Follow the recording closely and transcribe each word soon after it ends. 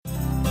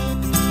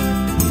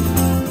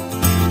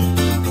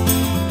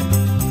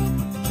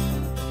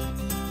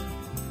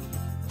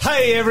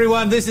Hey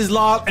everyone, this is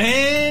Lyle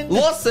and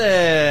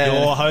Lawson,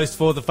 your host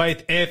for the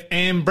Faith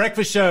FM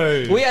Breakfast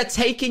Show. We are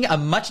taking a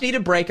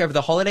much-needed break over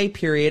the holiday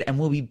period and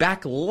we'll be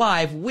back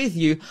live with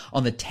you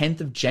on the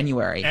 10th of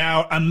January.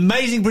 Our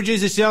amazing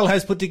producer Shell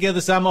has put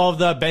together some of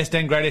the best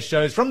and greatest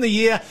shows from the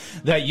year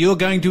that you're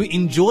going to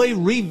enjoy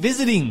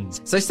revisiting.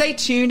 So stay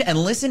tuned and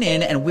listen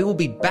in, and we will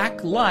be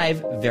back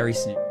live very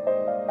soon.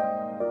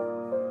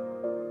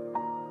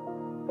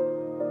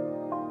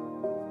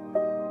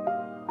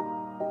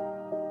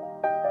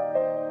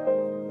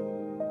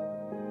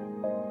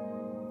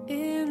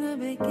 In the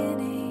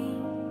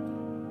beginning,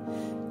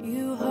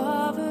 you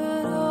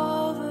hovered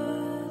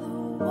over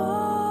the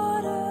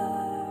water.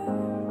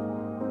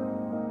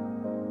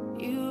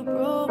 You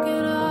broke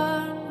an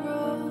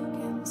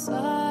unbroken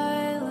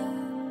silence.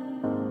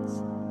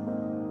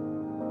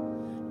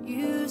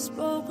 You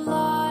spoke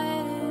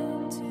light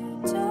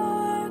into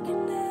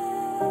darkness,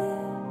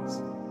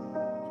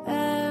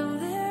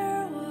 and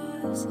there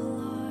was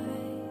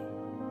light.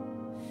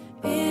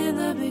 In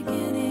the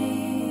beginning,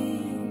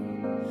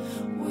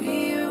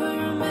 we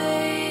were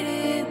made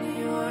in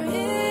your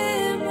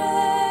image,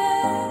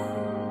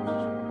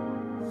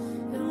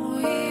 and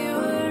we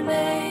were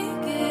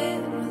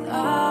naked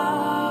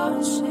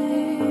without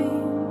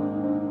shame,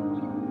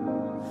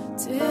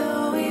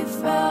 till we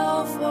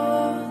fell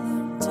for the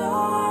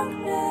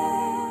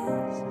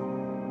darkness,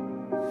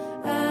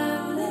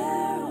 and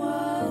there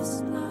was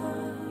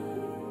night.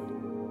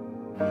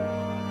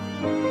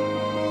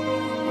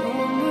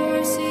 Your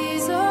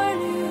mercies are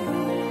new.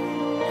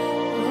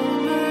 Your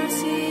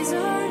mercies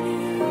are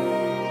new,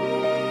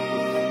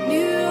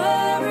 new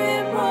every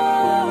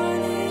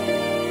morning.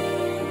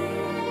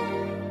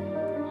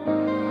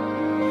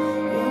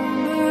 Your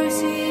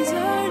mercies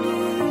are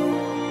new,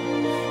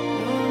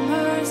 your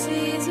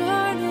mercies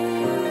are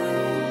new,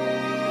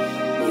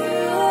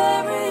 new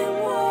every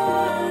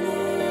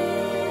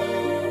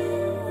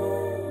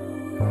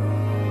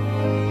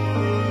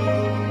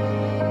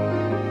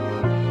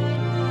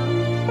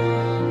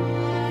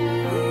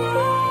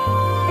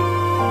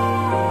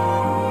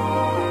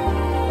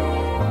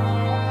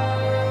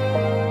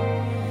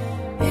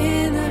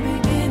In the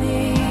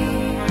beginning,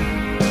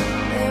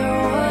 there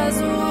was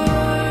a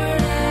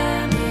word,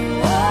 and He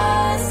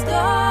was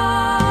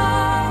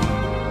God,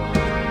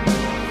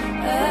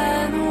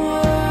 and the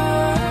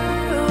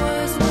Word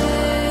was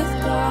with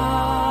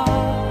God,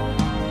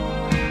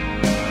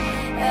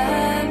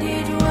 and He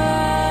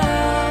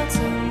dwelt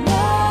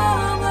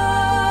among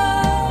us,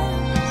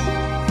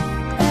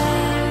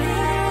 and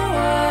there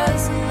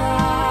was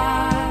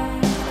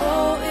light.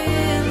 Oh,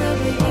 in the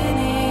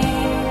beginning,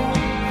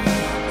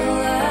 the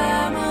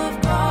Lamb of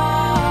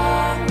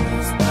God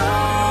was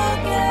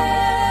broken,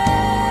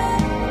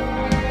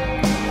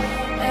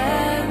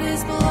 and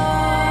His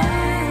blood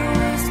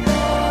was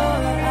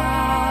poured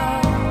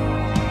out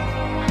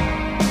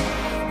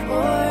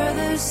for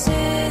the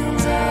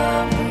sins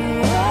of the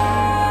world,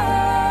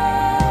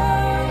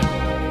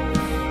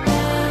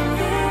 and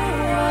there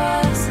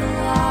was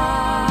light.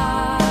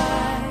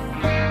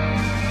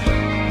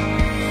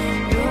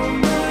 Your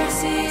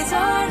mercies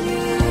are new.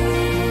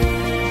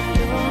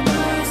 Your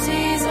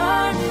mercies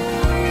are new,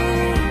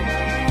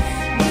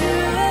 new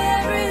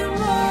every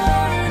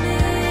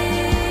morning.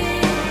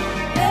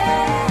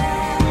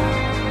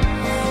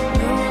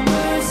 Your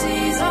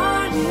mercies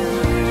are new.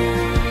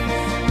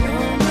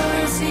 Your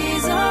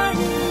mercies are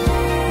new,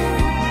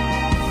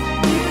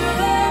 new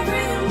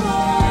every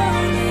morning.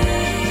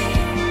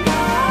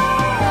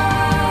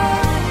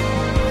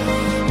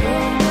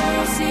 Your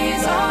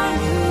mercies are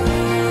new.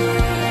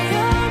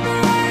 Your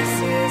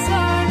mercies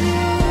are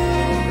new,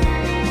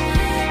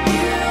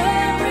 new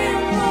every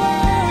morning.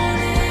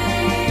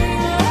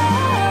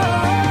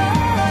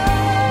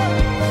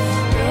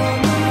 Your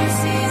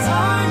mercies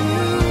are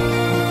new.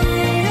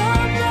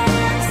 Your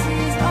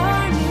mercies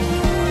are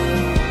new,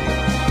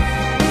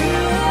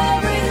 new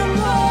every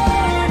morning.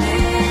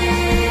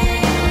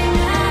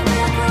 At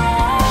the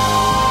cross,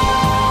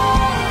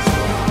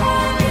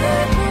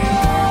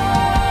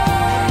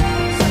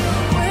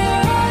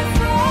 where I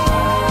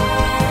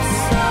first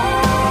saw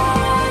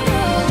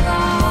your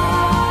light.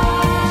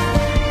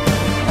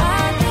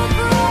 At the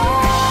cross,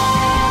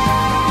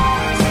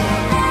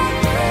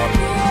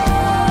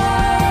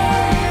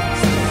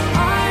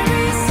 I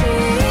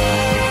received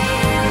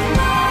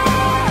my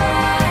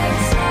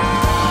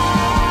sight.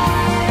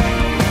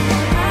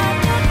 At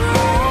the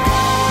cross,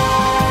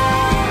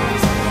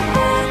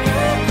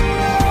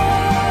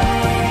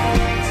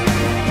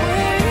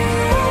 where you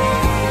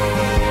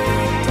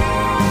laid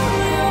down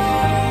your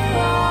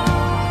life.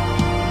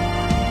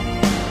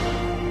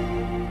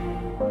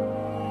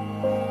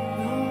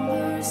 Your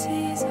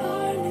mercies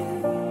are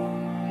new.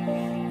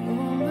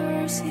 Your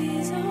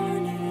mercies are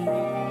new,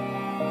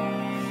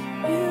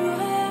 new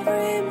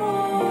every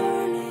morning.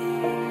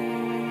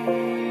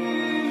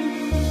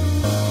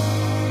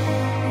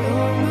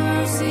 Your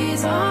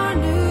mercies are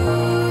new.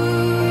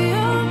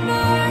 Your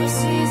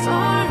mercies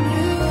are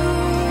new,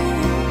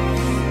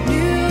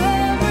 new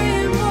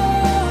every morning.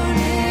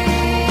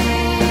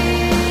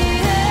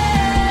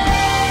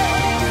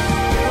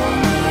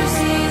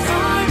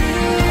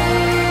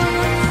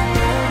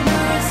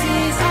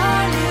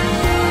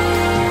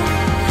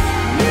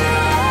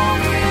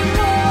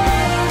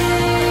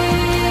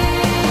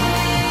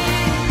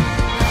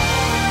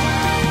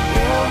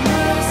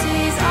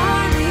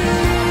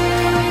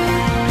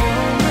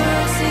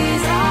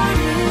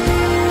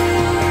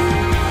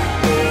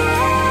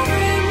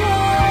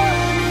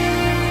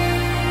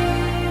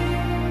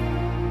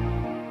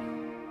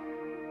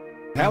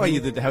 How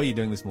are you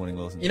doing this morning,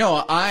 Lawson? You know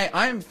what?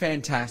 I'm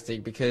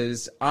fantastic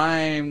because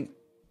I've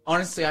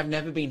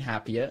never been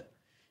happier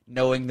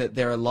knowing that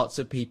there are lots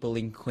of people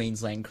in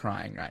Queensland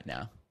crying right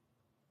now.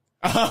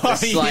 Oh,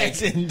 It's like,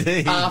 yes,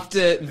 indeed.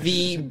 After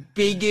the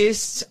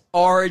biggest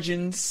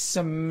Origin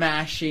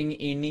smashing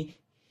in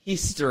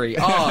history.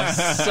 Oh,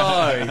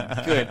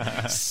 so good.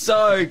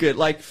 So good.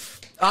 Like,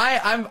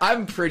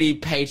 I'm pretty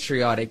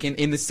patriotic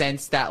in the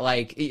sense that,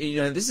 like, you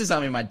know, this is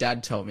something my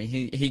dad told me.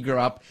 He grew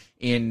up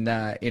in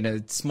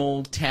a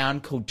small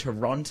town called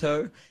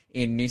Toronto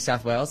in New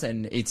South Wales,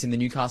 and it's in the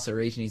Newcastle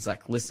region. He's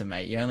like, listen,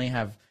 mate, you only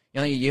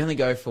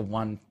go for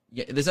one.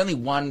 There's only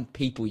one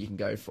people you can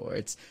go for.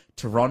 It's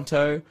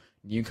Toronto,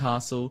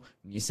 Newcastle,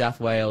 New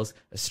South Wales,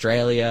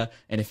 Australia,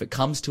 and if it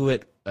comes to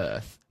it,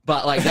 Earth.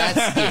 But like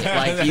that's it.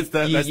 Like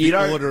that's you the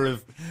don't, order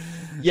of.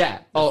 yeah,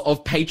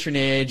 of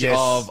patronage,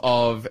 Yes.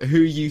 of who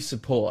you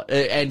support,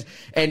 and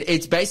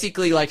it's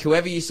basically like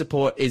whoever you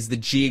support is the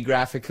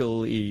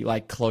geographically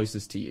like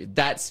closest to you.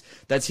 That's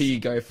who you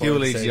go for.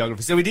 Purely So-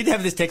 geography. So we did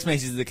have this text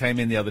message that came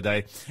in the other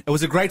day. It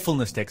was a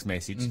gratefulness text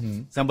message.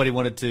 Mm-hmm. Somebody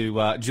wanted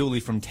to, Julie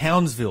from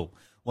Townsville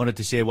wanted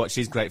to share what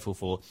she's grateful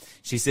for.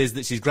 She says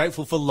that she's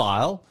grateful for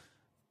Lyle,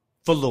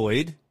 for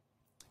Lloyd,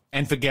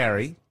 and for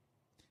Gary.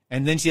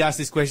 And then she asked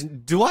this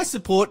question, do I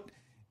support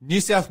New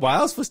South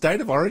Wales for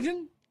State of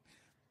Origin?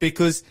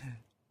 Because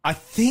I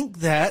think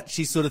that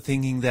she's sort of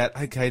thinking that,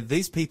 okay,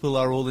 these people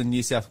are all in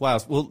New South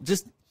Wales. Well,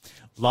 just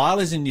Lyle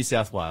is in New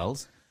South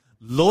Wales.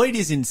 Lloyd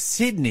is in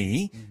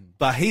Sydney,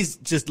 but he's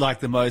just like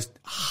the most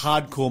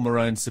hardcore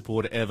Maroon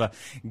supporter ever.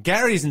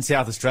 Gary's in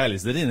South Australia,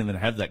 so they didn't even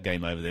have that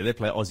game over there. They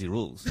play Aussie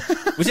rules,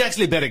 which is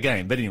actually a better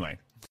game. But anyway.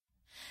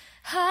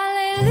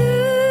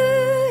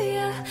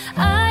 Hallelujah,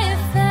 I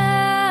have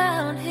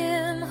found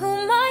him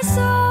whom my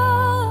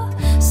soul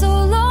so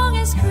long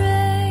has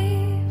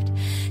craved.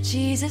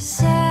 Jesus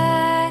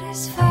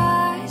satisfies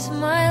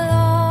my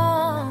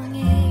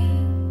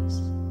longings.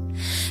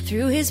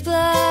 Through his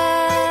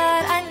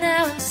blood I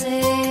now am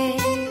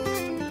saved.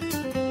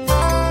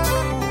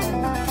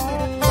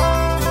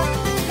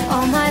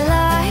 All my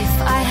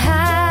life I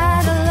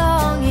had a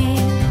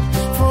longing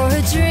for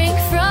a drink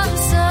from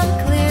some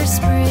clear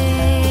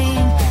spring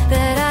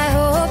that I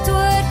hoped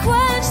would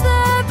quench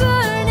the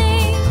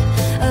burning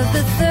of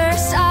the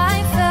thirst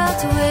I felt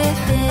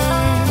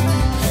within.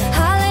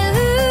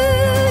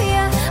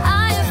 Hallelujah,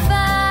 I have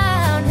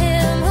found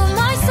him whom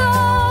my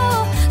soul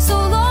so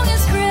long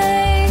has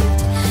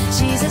craved.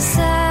 Jesus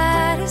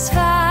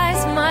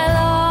satisfies my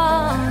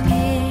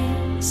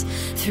longings.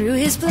 Through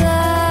his blood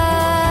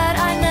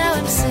I now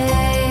am saved.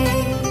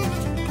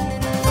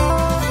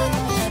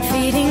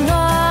 Feeding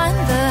on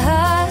the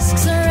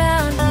husks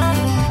around me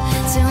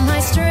till my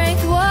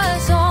strength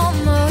was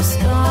almost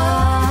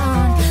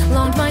gone.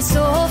 Longed my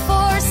soul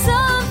for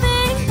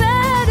something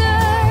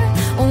better,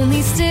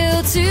 only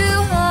still to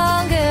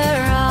hunger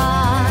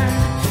on.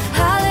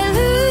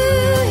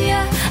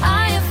 Hallelujah,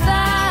 I have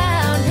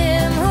found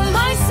him whom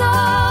my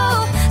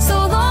soul so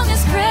long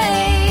has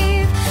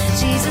craved.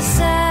 Jesus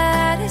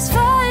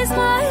satisfies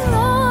my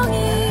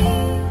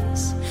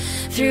longings.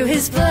 Through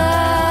his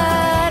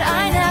blood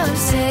I now am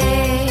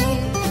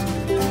saved.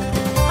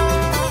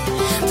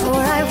 For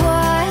I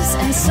was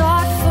and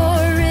sought for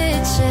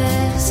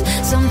riches,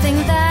 something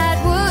that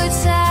would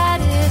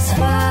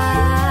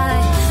satisfy.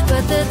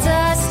 But the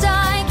dust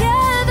I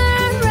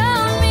gathered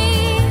round me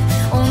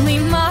only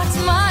mocked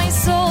my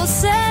soul's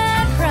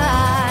sad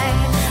pride.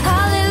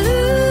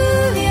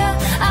 Hallelujah,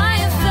 I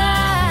have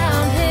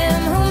found him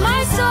whom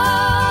my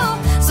soul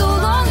so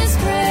long has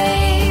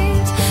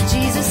craved.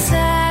 Jesus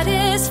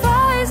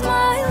satisfies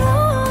my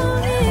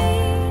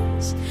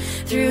longings.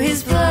 Through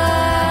his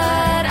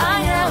blood I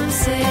now am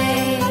saved.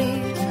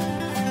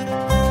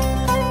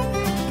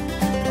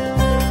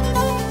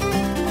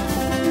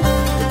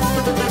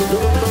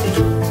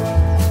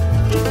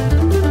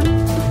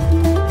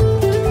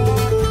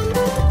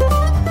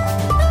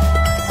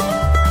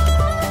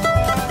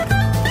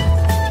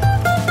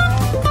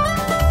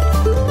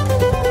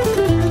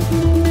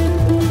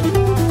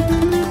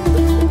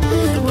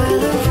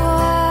 Well of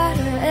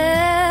water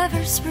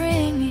ever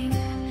springing,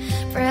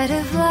 bread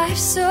of life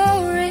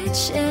so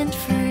rich and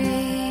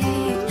free,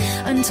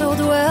 untold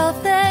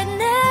wealth that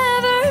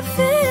never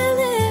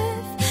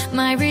filleth,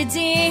 my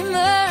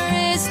Redeemer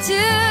is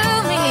to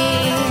me.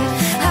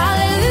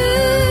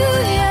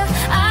 Hallelujah,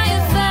 I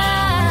have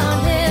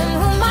found him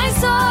whom my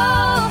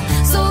soul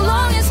so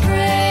long has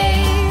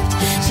craved.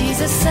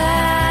 Jesus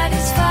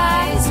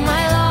satisfies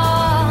my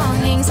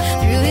longings.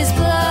 Through his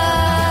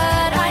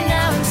blood I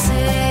now am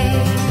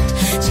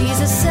saved.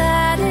 Jesus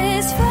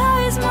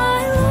satisfies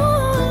my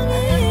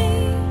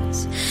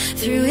longings.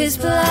 Through his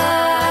blood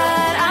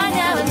I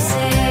now am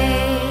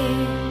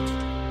saved.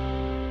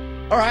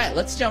 All right,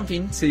 let's jump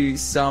into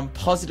some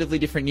positively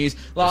different news.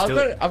 Well, Let's do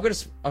it. I've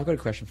got a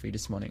question for you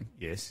this morning.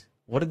 Yes.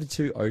 What did the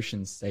two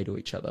oceans say to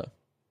each other?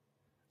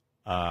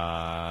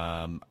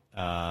 What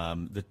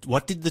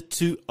did the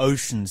two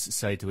oceans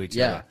say to each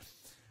Yeah. other?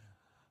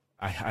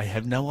 I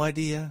have no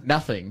idea.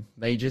 Nothing.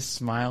 They just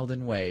smiled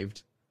and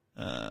waved.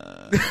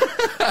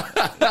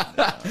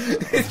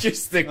 It's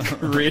just the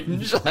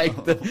cringe, like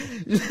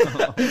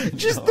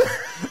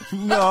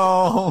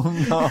No.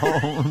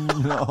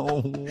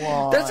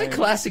 Why? That's a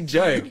classic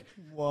joke.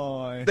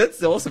 Why?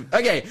 That's awesome.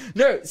 Okay,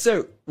 no,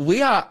 so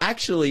we are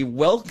actually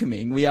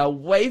we are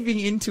waving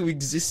into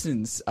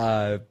existence,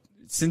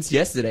 since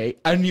yesterday,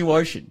 a new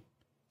ocean.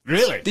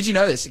 Really? Did you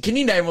know this? Can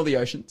you name all the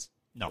oceans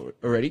No.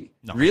 already?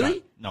 No.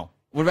 Really? No.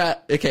 What about,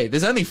 okay,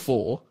 there's only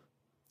 4.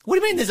 What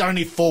do you mean there's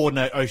only 4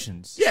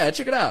 oceans? Yeah,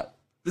 check it out.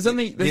 There's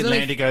only The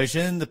Atlantic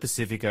Ocean, the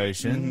Pacific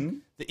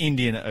Ocean, the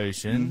Indian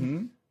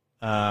Ocean.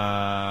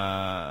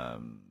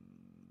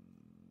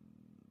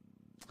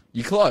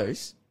 You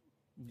close?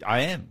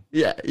 I am.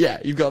 Yeah,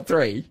 you've got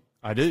 3.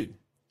 I do.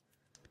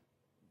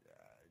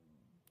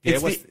 Yeah,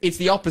 It's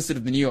the opposite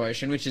of the new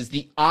ocean, which is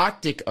the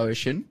Arctic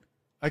Ocean.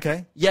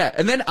 okay. Yeah,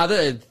 and then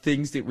other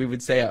things that we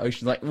would say are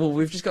oceans, like, well,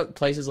 we've just got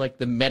places like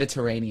the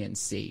Mediterranean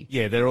Sea.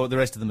 Yeah, they're all, the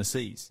rest of them are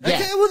seas. Yeah.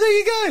 Okay, well, there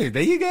you go.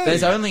 There you go.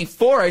 There's only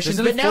 4 oceans, There's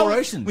only but now 4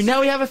 oceans. we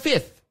have a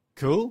 5th.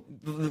 Cool.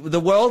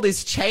 The world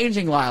is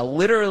changing, Lyle.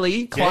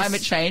 Literally,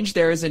 climate change.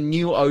 There is a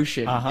new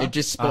ocean. It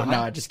just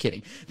No, just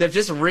kidding. They've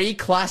just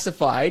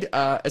reclassified.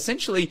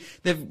 Essentially,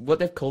 what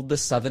they've called the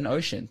Southern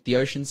Ocean, the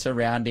ocean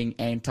surrounding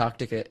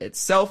Antarctica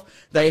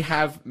itself. They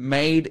have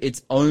made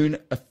its own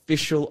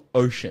official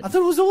ocean. I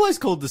thought it was always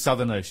called the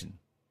Southern Ocean.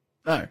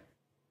 No,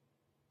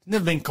 It's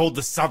never been called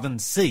the Southern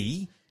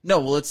Sea. no.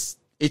 Well, it's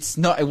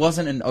not. It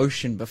wasn't an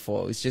ocean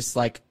before. It was just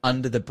like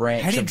under the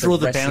branch. How do you of draw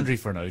the rest of- boundary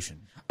for an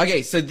ocean?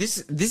 Okay, so this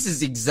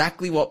is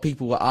exactly what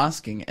people were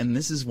asking, and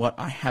this is what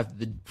I have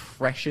the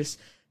precious,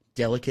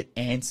 delicate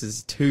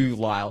answers to,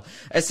 Lyle.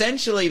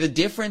 Essentially, the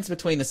difference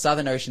between the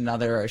Southern Ocean and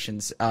other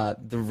oceans,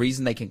 the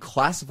reason they can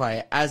classify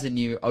it as a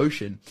new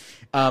ocean,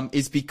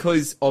 is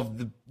because of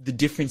the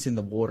difference in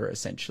the water,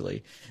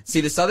 essentially.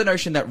 See, the Southern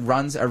Ocean that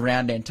runs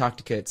around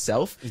Antarctica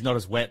itself, It's not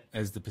as wet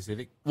as the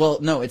Pacific. well,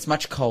 no, it's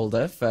much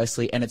colder,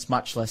 firstly, and it's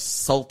much less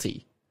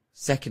salty,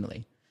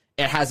 secondly.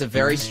 It has a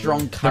very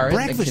strong current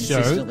that Breakfast Show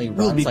consistently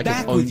will runs be like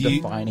back its own with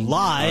you defining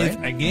live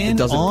current. again It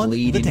doesn't on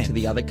bleed the into 10th.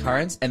 the other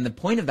currents, and the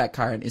point of that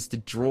current is to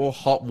draw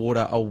hot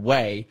water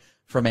away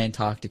from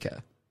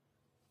Antarctica.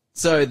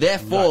 So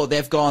therefore,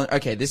 they've gone,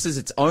 okay, this is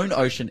its own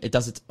ocean. It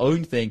does its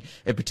own thing.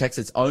 It protects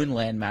its own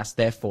landmass.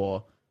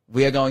 Therefore,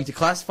 we are going to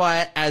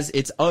classify it as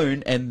its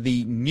own and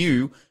the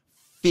new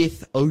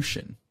 5th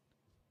ocean.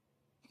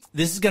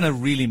 This is going to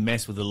really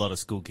mess with a lot of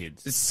school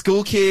kids. It's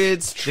school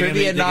kids, They're gonna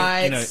trivia be- they're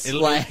gonna- nights,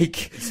 it'll-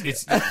 like...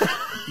 It's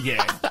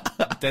yeah.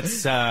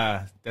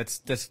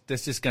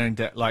 That's just going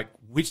to, like,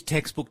 which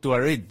textbook do I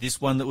read? This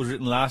one that was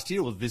written last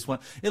year or this one?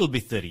 It'll be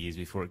 30 years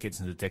before it gets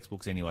into the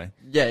textbooks anyway.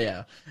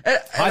 Yeah.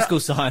 High school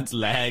science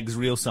lags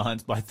real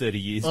science by 30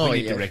 years. Oh, we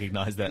need yeah. to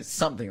recognize that.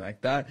 Something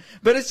like that.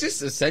 But it's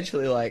just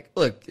essentially like,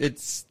 look,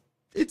 it's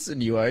a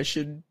new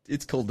ocean.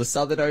 It's called the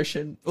Southern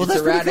Ocean. Well, it's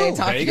that's around pretty cool.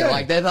 There you Antarctica. go.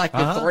 Like, they're like the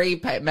Uh-huh.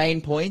 3 main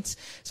points.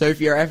 So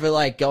if you're ever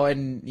like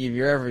if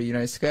you're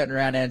ever, skirting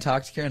around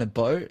Antarctica in a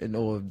boat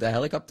or the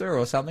helicopter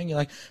or something, you're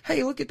like,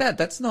 hey, look at that.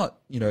 That's not,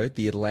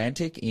 the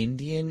Atlantic,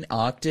 Indian,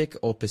 Arctic,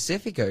 or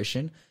Pacific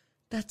Ocean.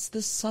 That's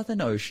the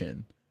Southern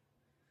Ocean.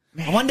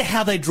 I wonder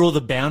how they draw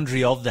the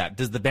boundary of that.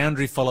 Does the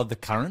boundary follow the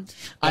current?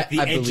 Like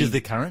the edge of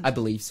the current? I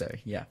believe so,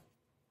 yeah.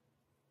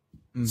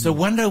 So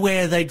wonder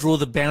where they draw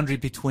the boundary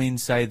between,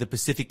 say, the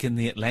Pacific and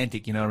the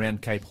Atlantic,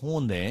 around Cape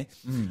Horn there.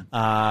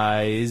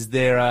 Is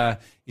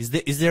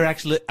there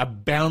actually a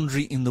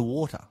boundary in the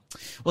water?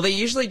 Well, they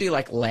usually do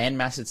like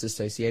landmass it's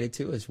associated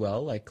to as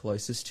well, like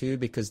closest to,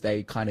 because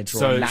they kind of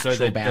draw natural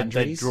they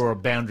boundaries. draw a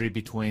boundary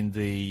between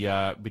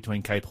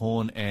between Cape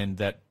Horn and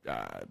that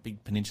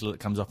big peninsula that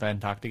comes off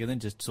Antarctica, then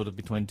just sort of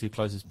between 2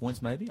 closest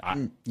points, maybe.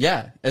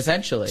 Yeah,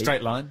 essentially.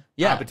 Straight line,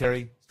 Yeah.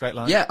 arbitrary straight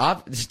line.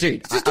 Yeah,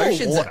 dude, just all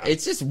oceans. water.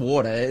 It's just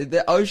water.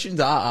 The oceans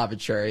are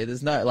arbitrary.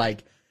 There's no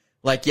like,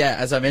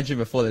 as I mentioned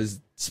before, there's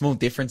small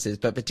differences,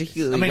 but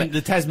particularly. I mean,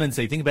 the Tasman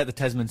Sea. Think about the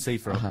Tasman Sea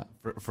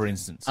for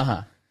instance.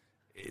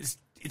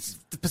 It's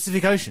the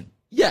Pacific Ocean.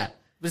 yeah.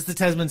 It's the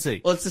Tasman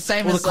Sea. Well, it's the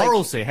same Or as the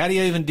Coral Sea. How do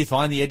you even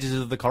define the edges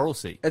of the Coral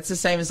Sea? It's the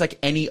same as like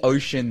any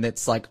ocean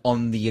that's like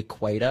on the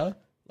equator,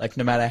 like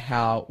no matter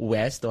how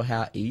west or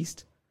how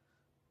east.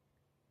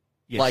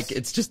 Yes, Like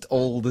it's just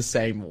all the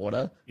same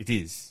water. it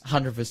is.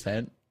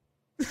 100%.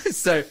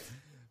 So,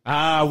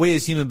 We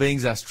as human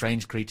beings are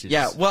strange creatures.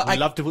 Yeah, well, we I-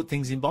 love to put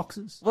things in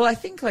boxes. well, I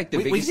think like the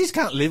We biggest, just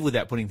can't live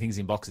without putting things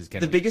in boxes,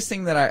 can the we? biggest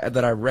thing that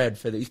I read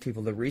for these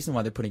people, the reason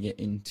why they're putting it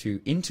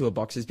into a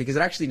box is because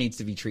it actually needs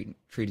to be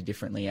treated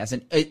differently as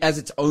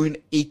its own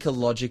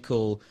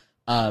ecological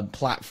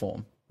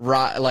platform.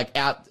 Right, like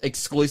out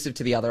exclusive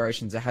to the other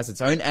oceans. It has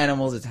its own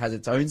animals, it has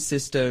its own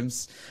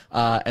systems,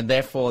 and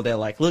therefore they're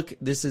like, look,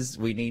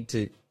 we need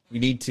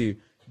to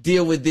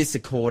deal with this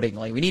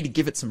accordingly. We need to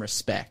give it some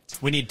respect.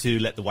 We need to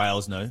let the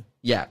whales know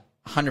Yeah,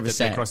 that 100%.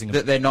 they're crossing.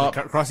 That they're not.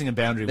 crossing a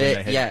boundary when they're-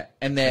 they head. yeah,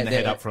 and when they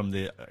head they're- up from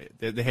the.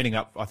 They're heading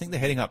up. I think they're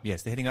heading up.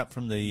 Yes, they're heading up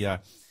from the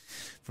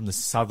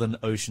Southern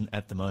Ocean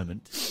at the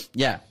moment.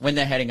 Yeah, when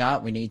they're heading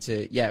up, we need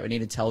to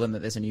tell them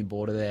that there's a new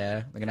border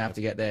there. They're gonna have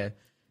to get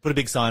Put a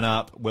big sign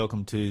up.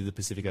 Welcome to the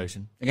Pacific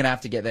Ocean. They're going to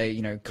have to get their,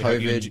 We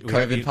hope you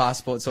COVID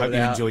passport Hope sorted you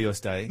out. enjoy your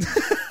stay.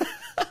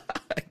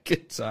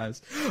 Good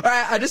times. All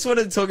right, I just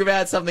wanted to talk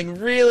about something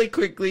really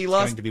quickly.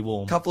 Going to be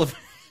warm.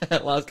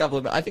 Last couple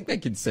of, I think they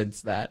can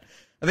sense that.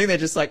 I think they're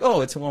just like, oh,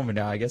 it's warmer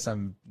now. I guess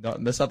I'm not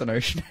in the Southern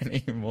Ocean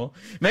anymore.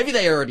 Maybe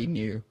they already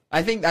knew.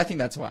 I think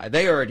that's why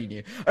they already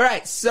knew. All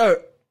right,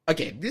 so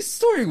okay, this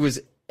story was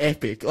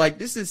epic. Like,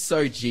 this is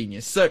so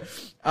genius. So,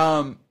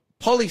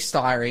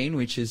 polystyrene,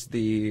 which is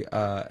the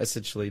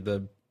essentially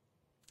the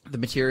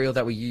material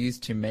that we use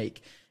to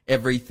make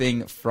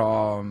everything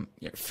from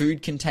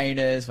food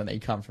containers when they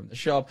come from the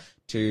shop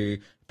to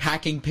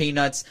packing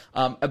peanuts.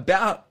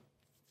 About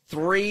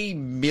 3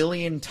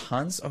 million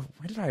tons. Oh,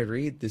 where did I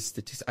read this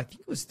statistic? I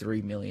think it was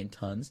 3 million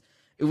tons.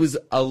 It was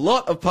a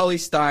lot of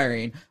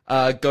polystyrene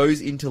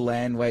goes into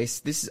land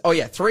waste.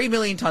 3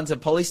 million tons of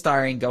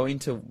polystyrene go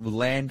into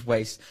land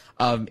waste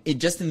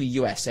just in the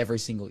US every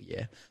single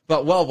year.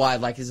 But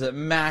worldwide, like, is a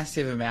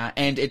massive amount,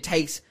 and it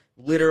takes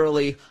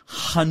literally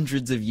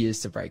hundreds of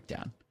years to break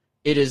down.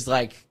 It is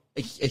like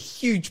a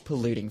huge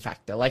polluting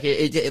factor. Like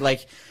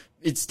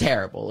it's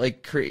terrible.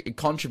 It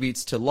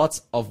contributes to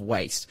lots of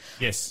waste.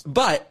 Yes.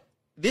 But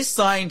this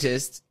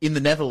scientist in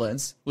the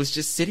Netherlands was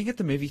just sitting at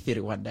the movie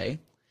theater one day,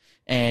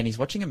 and he's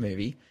watching a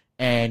movie,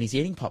 and he's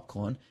eating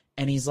popcorn,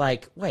 and he's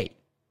like, wait,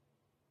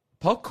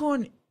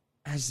 popcorn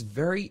has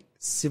very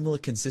similar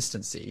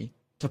consistency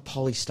to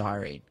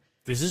polystyrene.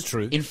 This is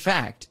true. In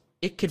fact,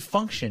 it could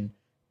function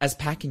as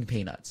packing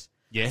peanuts.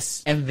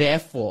 Yes. And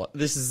therefore,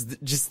 this is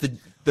just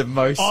the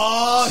most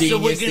Oh, so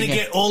we're genius going to thing.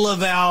 get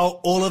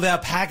all of our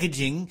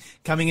packaging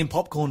coming in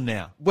popcorn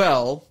now.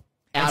 Well,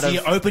 So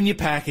you open your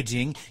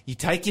packaging, you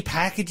take your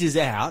packages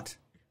out,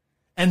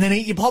 and then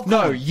eat your popcorn.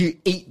 No, you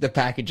eat the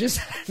packages.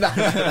 No.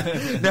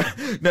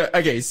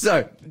 Okay,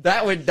 so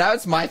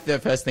that's my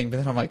first thing, but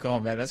then I'm like, oh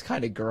man, that's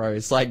kind of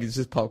gross. Like, it's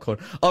just popcorn.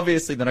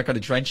 Obviously, they're not going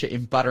to drench it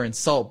in butter and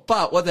salt.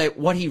 But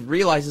what he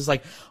realized is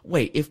like,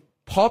 wait, if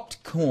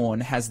popped corn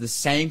has the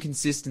same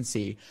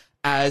consistency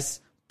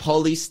as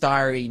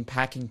polystyrene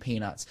packing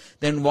peanuts,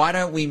 then why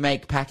don't we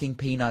make packing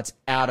peanuts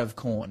out of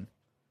corn?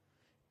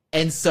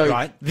 And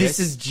so this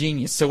is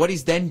genius. So what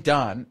he's then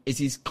done is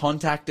he's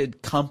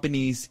contacted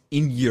companies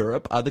in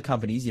Europe, other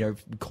companies,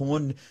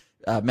 corn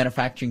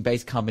manufacturing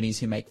based companies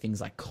who make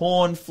things like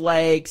corn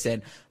flakes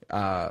and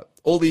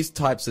all these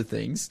types of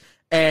things.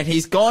 And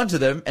he's gone to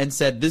them and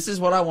said, this is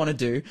what I want to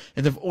do.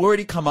 And they've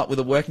already come up with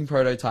a working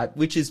prototype,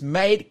 which is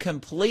made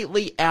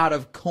completely out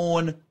of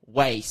corn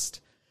waste.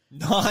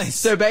 Nice.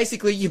 So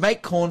basically, you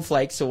make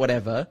cornflakes or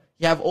whatever.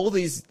 You have all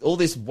this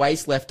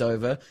waste left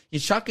over. You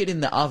chuck it in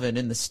the oven,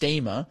 in the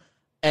steamer,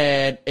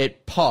 and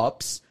it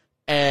pops.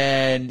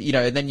 And,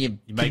 then you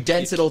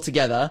condense it all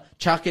together,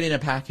 chuck it in a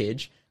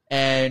package,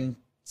 and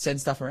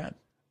send stuff around.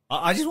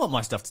 I just want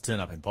my stuff to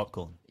turn up in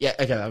popcorn. Yeah,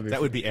 okay, that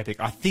would be epic.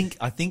 I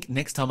think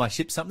next time I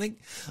ship something,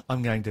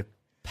 I'm going to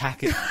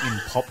pack it in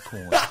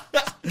popcorn.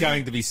 It's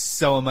going to be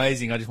so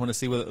amazing. I just want to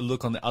see what it'll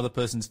look on the other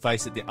person's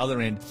face at the other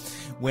end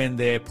when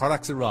their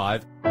products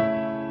arrive.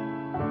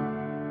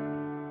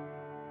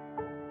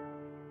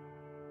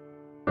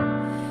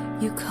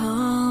 You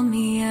call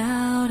me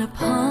out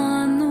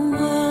upon the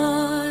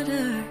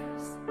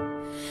waters,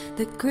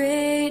 the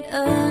great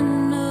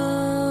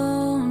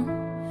unknown,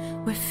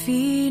 where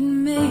feet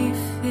may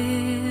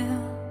fail.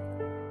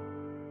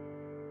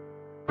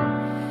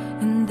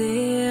 And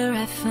there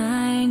I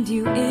find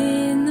you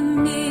in the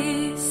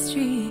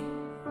mystery,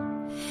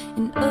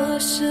 in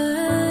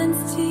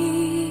oceans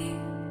deep.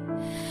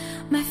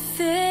 My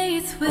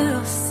faith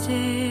will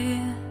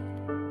stand.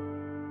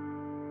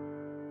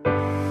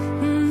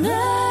 And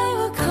I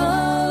will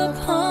call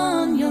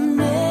upon your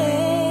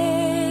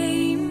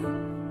name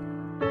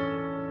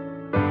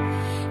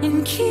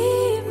and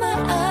keep my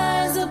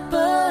eyes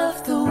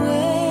above the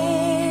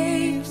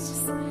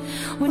waves.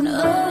 When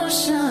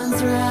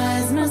oceans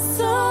rise, my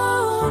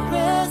soul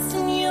rests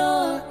in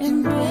your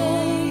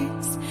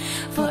embrace.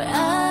 For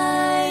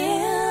I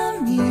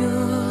am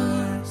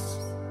yours,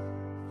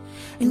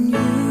 and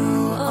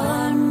you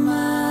are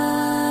mine.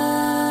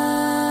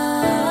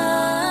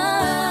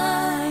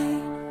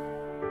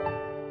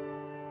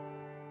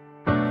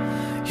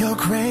 Your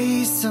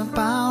grace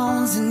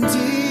abounds in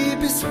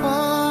deepest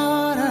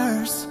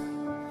waters.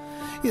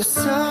 Your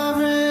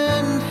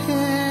sovereign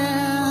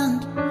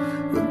hand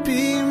will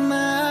be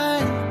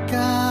my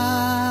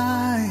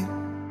guide.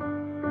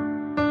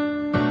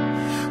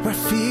 Where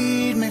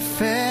feet may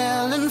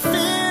fail and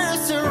fear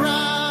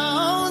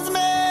surrounds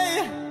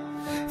me,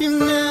 you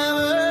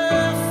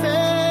never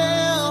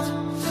failed,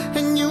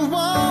 and you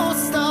won't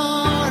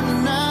start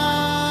now.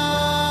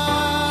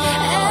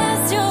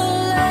 As your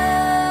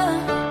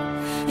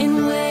love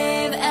in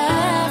wave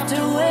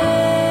after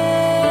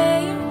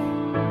wave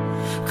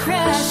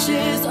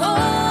crashes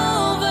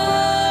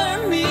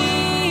over me,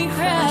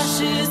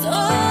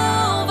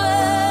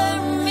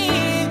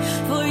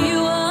 for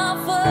you are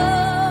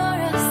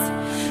for us,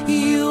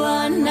 you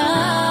are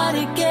not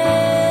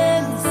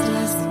against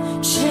us.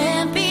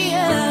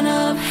 Champion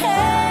of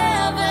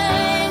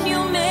heaven,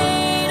 you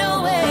made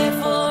a way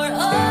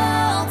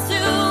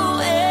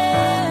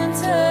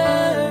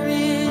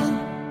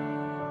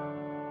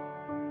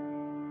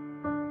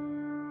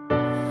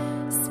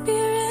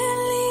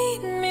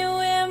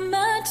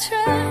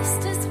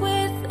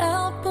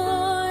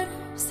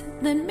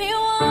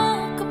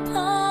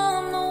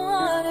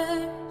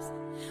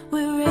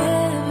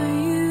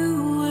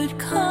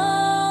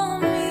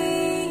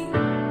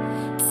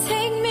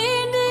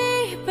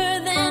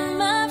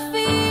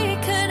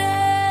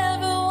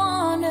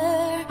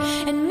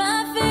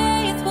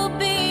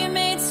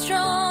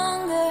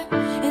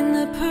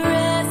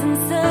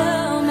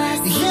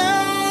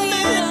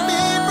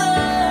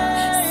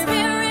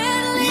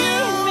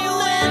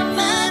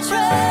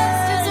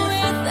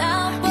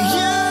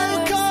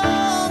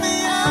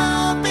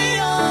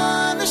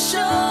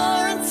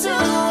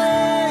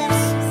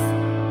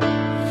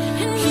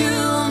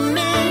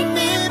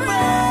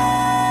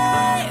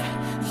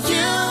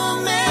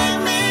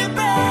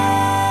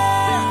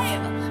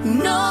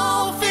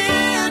No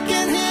fear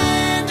can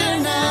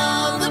hinder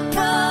now the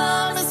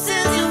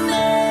promises you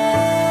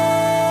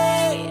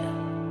made.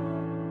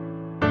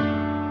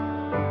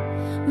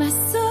 My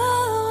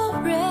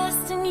soul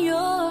rests in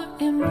your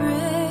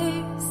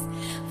embrace,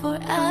 for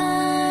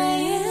I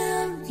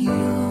am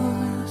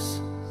yours,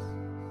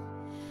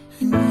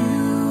 and you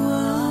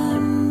are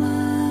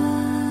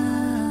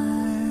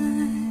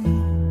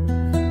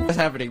mine. What's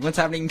happening? What's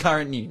happening in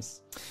current news?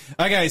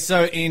 Okay,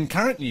 so in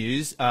current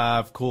news,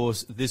 of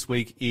course, this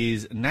week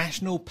is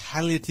National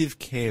Palliative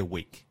Care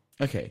Week.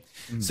 Okay.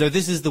 So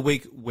this is the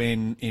week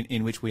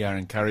in which we are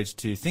encouraged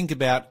to think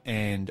about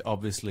and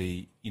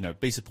obviously,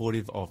 be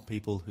supportive of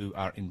people who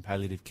are in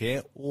palliative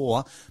care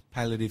or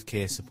palliative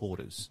care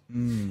supporters.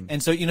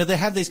 And so, they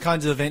have these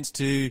kinds of events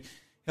to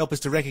help us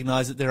to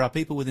recognise that there are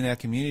people within our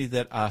community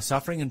that are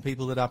suffering and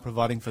people that are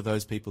providing for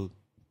those people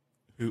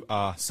who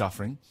are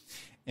suffering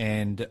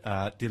and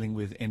dealing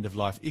with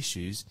end-of-life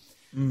issues.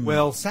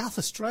 Well, South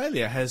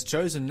Australia has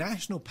chosen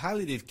National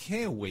Palliative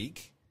Care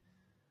Week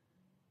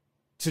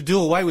to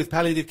do away with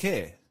palliative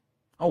care.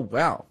 Oh,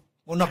 wow.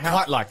 Well, not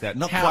quite like that.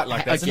 Not quite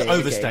like that. It's an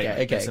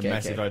overstatement. It's a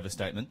massive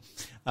overstatement.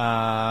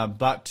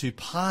 But to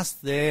pass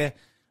their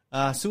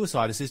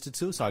assisted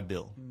suicide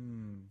bill,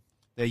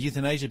 their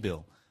euthanasia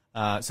bill.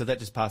 So that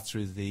just passed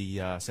through the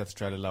South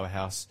Australia Lower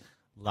House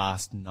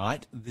last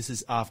night. This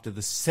is after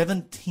the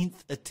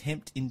 17th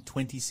attempt in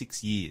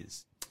 26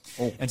 years.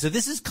 Oh. And so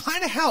this is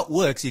kind of how it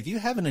works. If you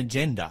have an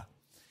agenda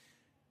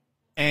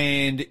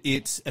and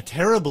it's a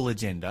terrible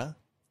agenda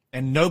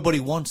and nobody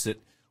wants it,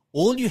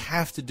 all you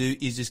have to do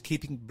is just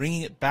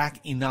bringing it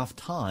back enough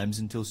times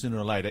until sooner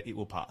or later it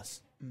will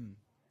pass.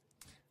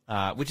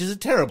 Which is a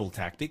terrible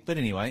tactic, but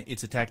anyway,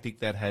 it's a tactic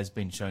that has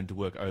been shown to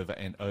work over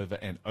and over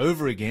and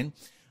over again.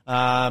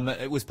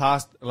 It was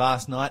passed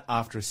last night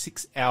after a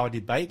 6-hour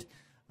debate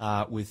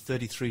with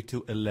 33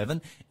 to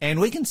 11, and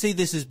we can see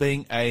this as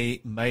being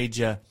a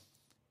major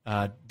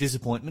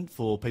disappointment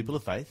for people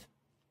of faith.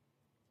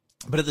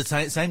 But at the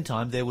same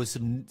time, there was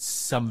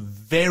some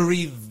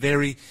very,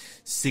 very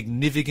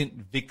significant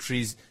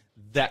victories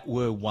that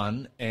were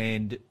won,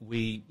 and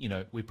we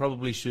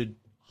probably should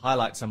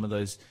highlight some of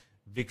those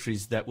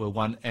victories that were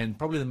won. And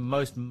probably the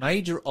most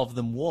major of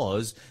them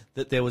was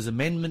that there was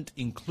amendment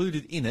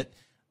included in it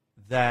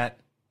that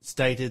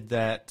stated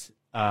that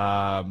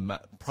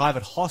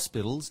private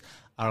hospitals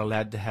are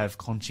allowed to have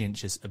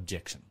conscientious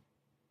objection.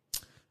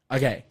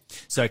 Okay.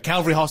 So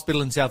Calvary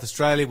Hospital in South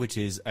Australia, which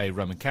is a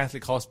Roman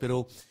Catholic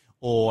hospital,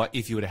 or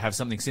if you were to have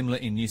something similar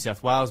in New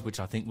South Wales,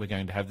 which I think we're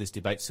going to have this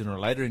debate sooner or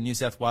later in New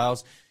South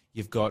Wales,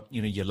 you've got,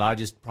 your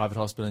largest private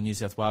hospital in New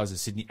South Wales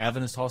is Sydney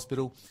Adventist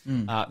Hospital.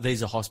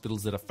 These are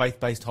hospitals that are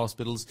faith-based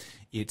hospitals.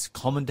 It's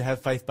common to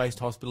have faith-based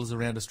hospitals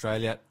around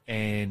Australia,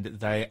 and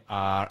they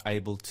are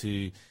able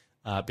to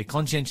be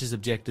conscientious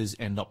objectors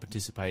and not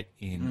participate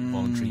in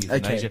voluntary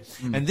euthanasia.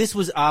 Okay. And this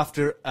was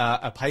after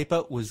a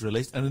paper was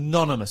released, an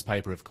anonymous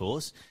paper, of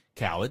course,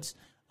 cowards,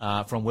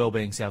 from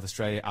Wellbeing South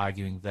Australia,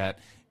 arguing that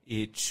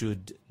it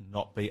should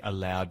not be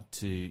allowed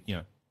to,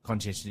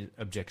 conscientious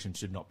objection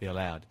should not be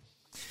allowed.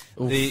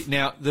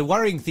 Now, the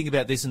worrying thing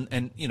about this,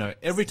 and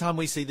every time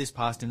we see this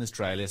passed in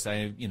Australia,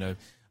 say,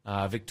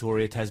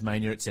 Victoria,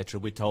 Tasmania, etc.,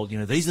 we're told,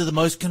 these are the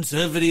most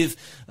conservative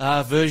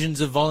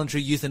versions of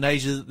voluntary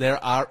euthanasia that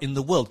there are in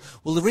the world.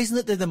 Well, the reason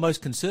that they're the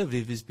most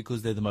conservative is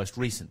because they're the most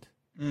recent.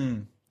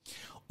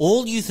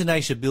 All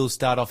euthanasia bills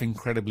start off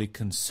incredibly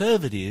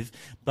conservative,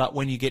 but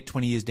when you get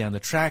 20 years down the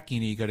track,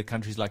 you go to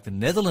countries like the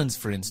Netherlands,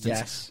 for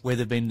instance, where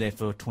they've been there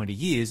for 20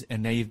 years,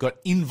 and now you've got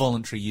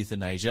involuntary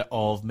euthanasia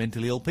of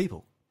mentally ill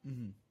people.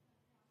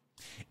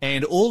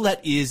 And all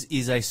that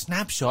is a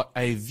snapshot,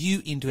 a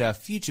view into our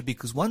future,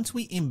 because once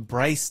we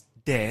embrace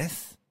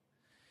death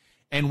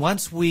and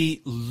once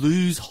we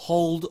lose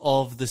hold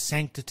of the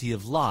sanctity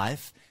of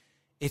life,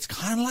 it's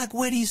kind of like,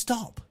 where do you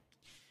stop?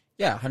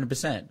 Yeah,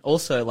 100%.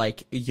 Also,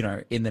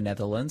 in the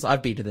Netherlands,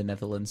 I've been to the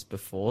Netherlands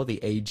before. The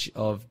age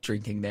of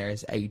drinking there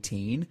is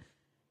 18,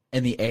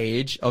 and the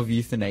age of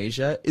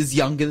euthanasia is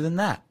younger than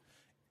that.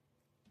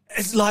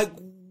 It's like,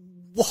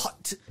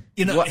 what?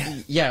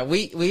 Yeah,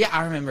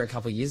 I remember a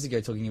couple of years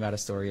ago talking about a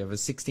story of a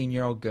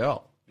 16-year-old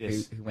girl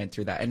who went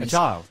through that. And a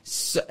child.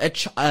 A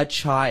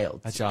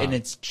child. And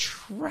it's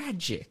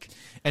tragic.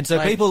 And so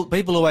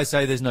people always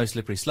say there's no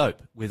slippery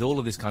slope with all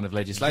of this kind of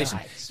legislation.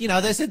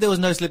 Right. They said there was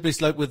no slippery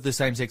slope with the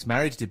same-sex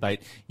marriage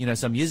debate,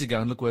 some years ago,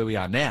 and look where we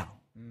are now.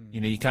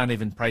 You can't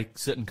even pray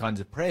certain kinds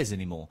of prayers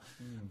anymore.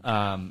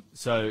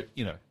 So,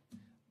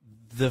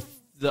 the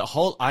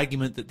whole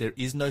argument that there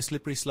is no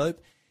slippery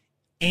slope,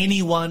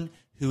 anyone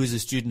who is a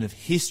student of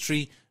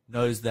history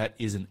knows that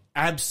is an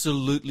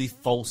absolutely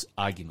false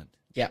argument.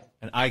 Yeah.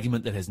 An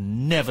argument that has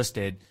never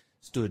stood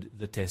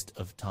the test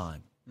of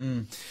time.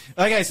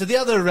 Okay, so the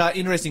other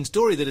interesting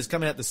story that has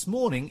come out this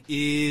morning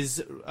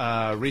is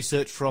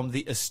research from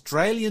the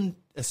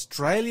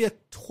Australia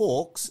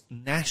Talks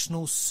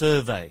National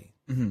Survey,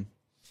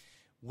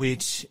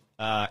 which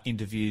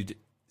interviewed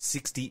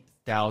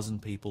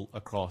 60,000 people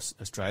across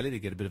Australia to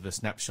get a bit of a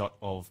snapshot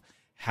of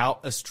how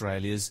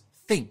Australians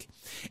think.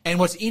 And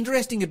what's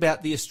interesting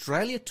about the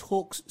Australia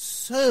Talks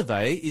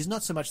survey is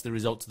not so much the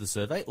results of the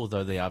survey,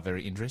 although they are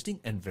very interesting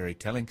and very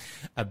telling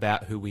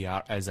about who we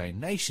are as a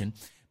nation,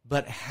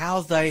 but how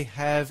they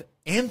have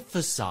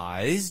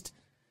emphasized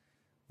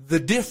the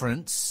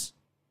difference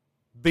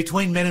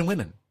between men and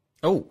women.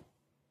 Oh,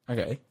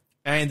 okay.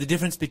 And the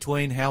difference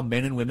between how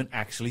men and women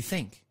actually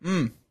think.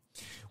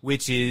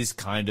 Which is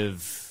kind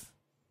of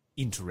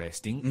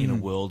interesting in a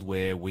world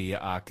where we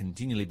are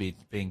continually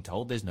being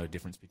told there's no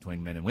difference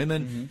between men and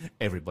women.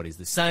 Everybody's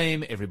the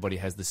same. Everybody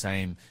has the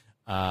same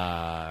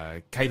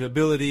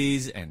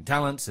capabilities and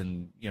talents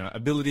and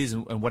abilities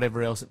and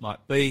whatever else it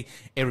might be.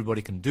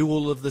 Everybody can do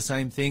all of the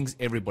same things.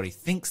 Everybody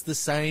thinks the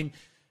same.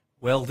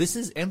 Well, this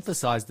has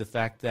emphasized the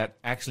fact that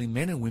actually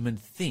men and women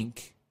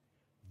think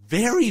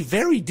very,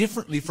 very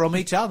differently from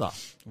each other.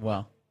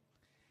 Wow.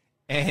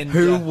 And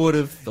Who would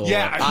have thought?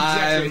 Yeah,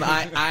 exactly.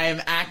 I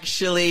am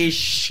actually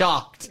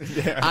shocked.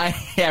 Yeah. I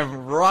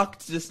am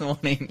rocked this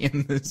morning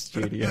in the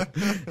studio.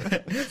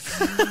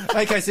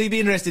 Okay, so you'd be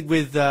interested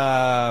with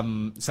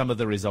some of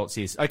the results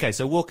here. Okay,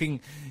 so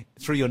walking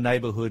through your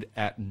neighborhood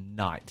at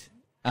night,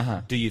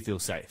 do you feel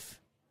safe?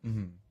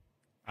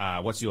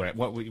 What's your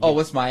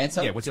What's my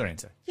answer? Yeah, what's your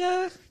answer?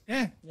 Yeah.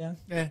 Yeah. Yeah.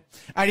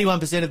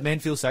 81% of men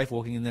feel safe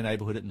walking in their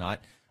neighborhood at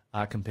night,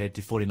 compared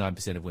to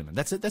 49% of women.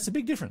 That's a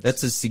big difference.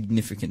 That's a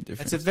significant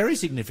difference. That's a very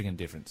significant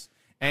difference.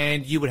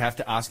 And you would have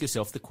to ask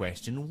yourself the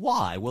question,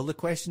 why? Well, the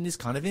question is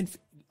kind of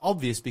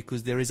obvious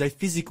because there is a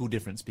physical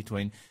difference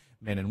between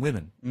men and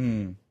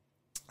women.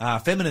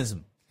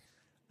 Feminism.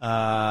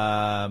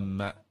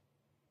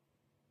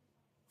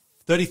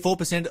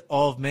 34%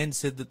 of men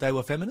said that they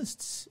were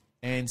feminists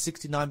and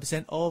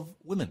 69% of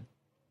women.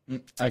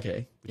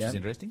 Okay. Which is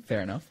interesting.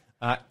 Fair enough.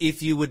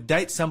 If you would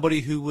date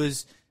somebody who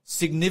was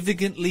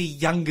significantly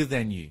younger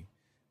than you,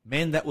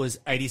 men, that was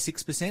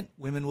 86%,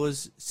 women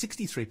was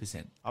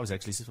 63%. I was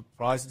actually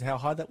surprised at how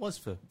high that was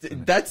for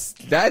women. That's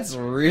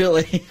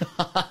really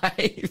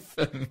high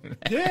for me.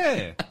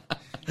 Yeah.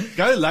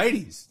 Go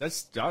ladies.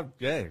 Yeah,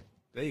 there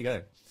you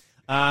go.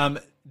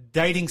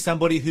 Dating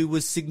somebody who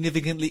was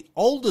significantly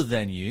older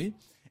than you,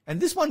 and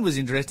this one was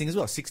interesting as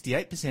well.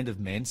 68% of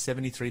men,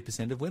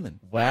 73% of women.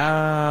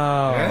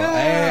 Wow.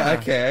 Yeah.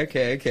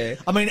 Okay.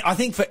 I mean, I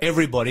think for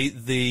everybody,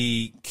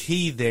 the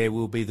key there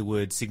will be the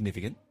word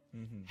significant.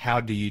 How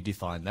do you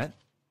define that?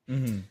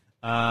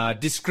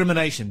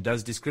 Discrimination.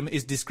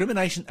 Is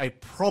discrimination a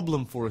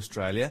problem for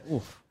Australia?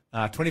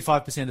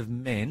 25% of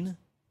men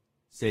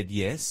said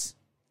yes.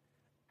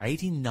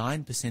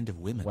 89% of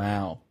women.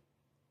 Wow.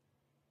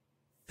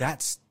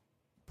 That's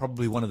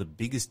probably one of the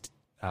biggest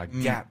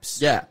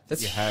gaps. Yeah,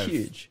 that's you have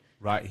huge.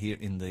 Right here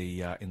in the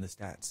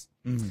stats.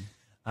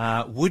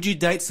 Would you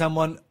date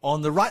someone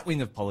on the right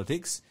wing of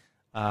politics?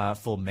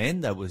 For men,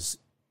 that was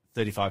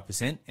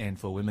 35%, and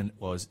for women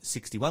was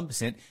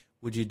 61%.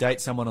 Would you date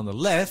someone on the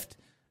left?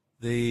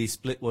 The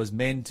split was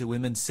men to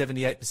women,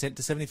 78%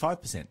 to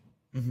 75%.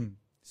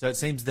 So it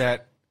seems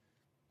that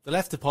the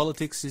left of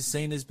politics is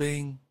seen as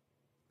being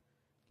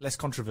less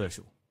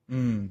controversial.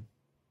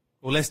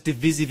 Or less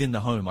divisive in the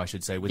home, I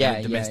should say, within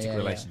a domestic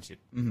relationship.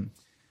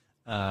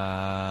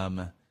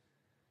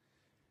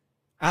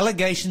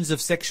 Allegations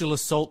of sexual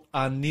assault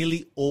are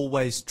nearly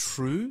always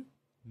true.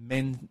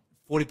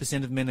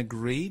 40% of men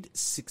agreed,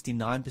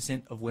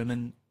 69% of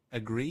women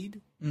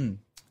agreed.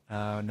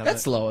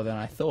 That's lower than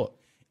I thought,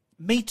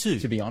 Me too.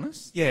 to be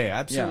honest. Yeah,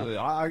 absolutely.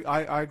 Yeah.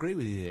 I agree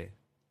with you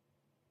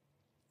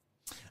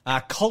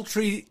there.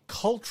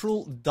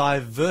 Cultural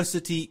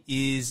diversity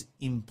is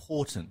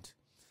important.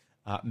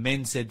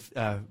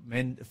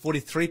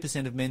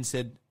 43% of men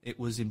said it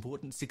was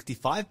important.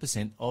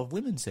 65% of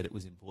women said it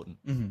was important.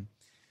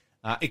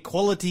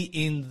 Equality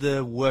in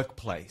the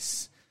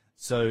workplace.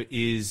 So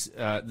is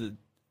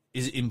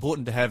it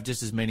important to have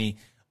just as many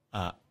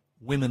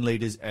women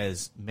leaders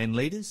as men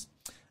leaders?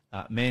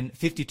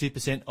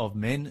 52% of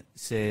men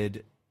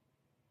said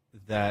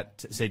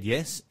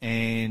yes,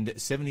 and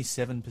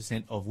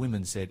 77% of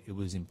women said it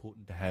was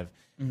important to have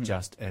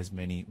just as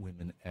many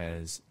women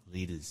as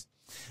leaders.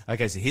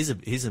 Okay, so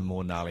here's a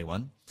more gnarly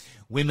one.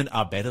 Women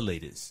are better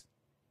leaders.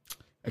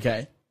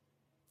 Okay.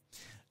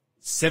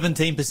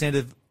 17%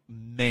 of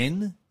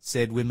men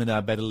said women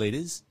are better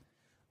leaders.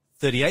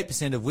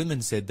 38% of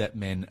women said that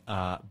men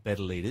are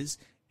better leaders,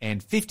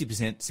 and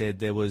 50% said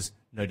there was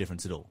no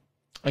difference at all.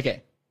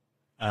 Okay.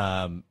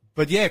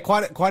 But yeah,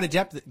 quite a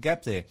gap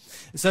there.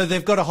 So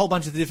they've got a whole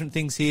bunch of different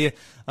things here.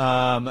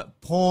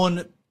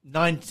 Porn, only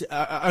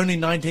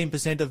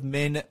 19% of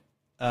men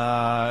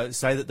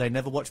say that they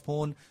never watch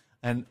porn,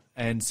 and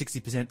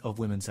 60% of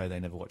women say they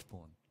never watch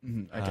porn.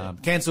 Okay.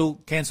 Cancel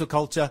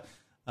culture,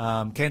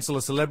 cancel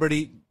a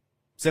celebrity.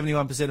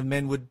 71% of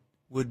men would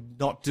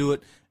not do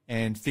it,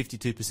 and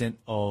 52%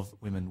 of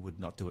women would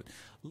not do it.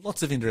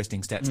 Lots of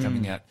interesting stats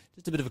coming out.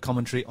 Just a bit of a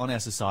commentary on our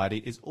society.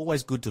 It's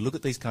always good to look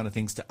at these kind of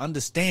things to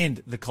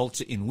understand the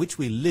culture in which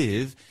we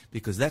live,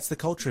 because that's the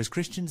culture as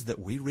Christians that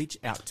we reach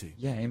out to.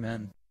 Yeah,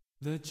 amen.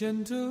 The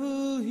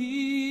gentle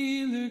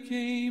healer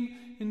came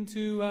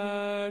into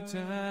our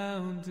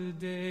town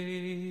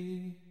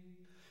today.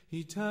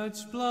 He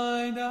touched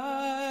blind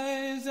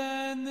eyes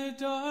and their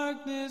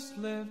darkness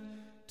left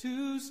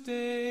to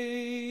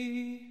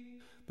stay.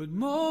 But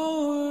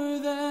more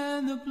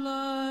than the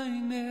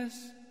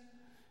blindness,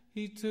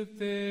 he took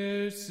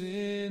their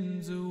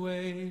sins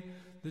away.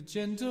 The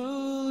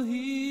gentle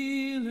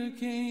healer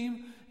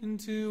came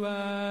into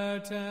our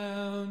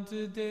town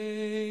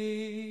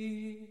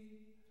today.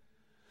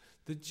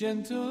 The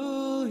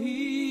gentle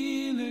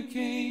healer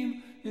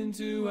came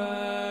into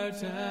our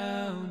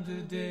town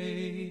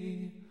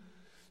today.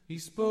 He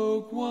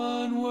spoke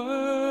one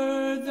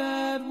word,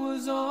 that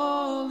was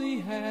all he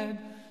had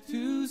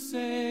to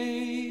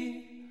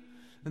say.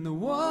 And the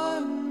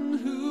one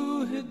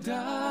who had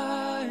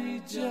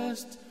died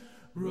just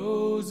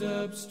rose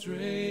up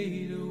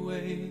straight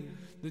away.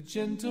 The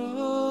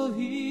gentle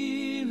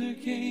healer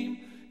came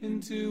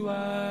into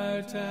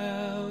our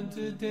town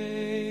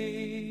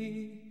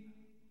today.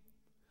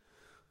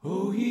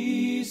 Oh,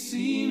 he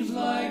seems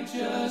like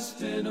just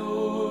an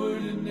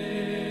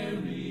ordinary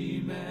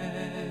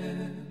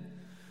man,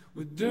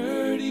 with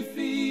dirty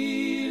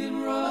feet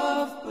and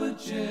rough but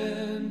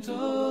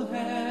gentle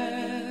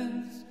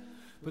hands.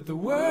 But the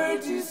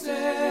words he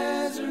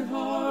says are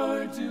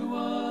hard to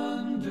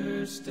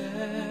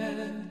understand,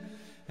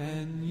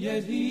 and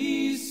yet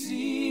he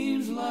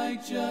seems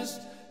like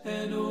just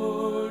an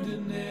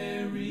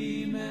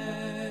ordinary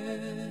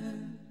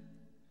man.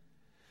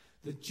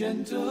 The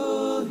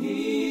gentle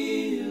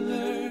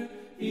healer,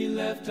 he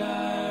left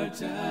our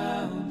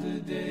town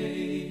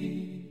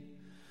today.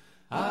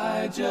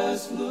 I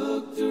just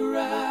looked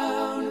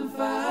around and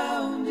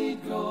found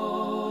he'd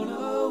gone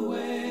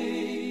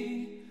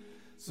away.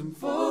 Some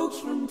folks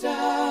from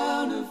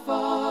town have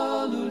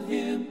followed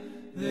him.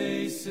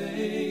 They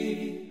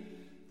say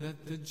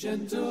that the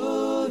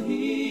gentle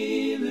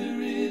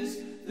healer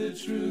is the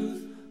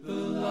truth, the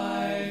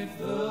life,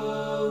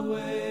 the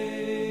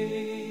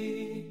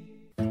way.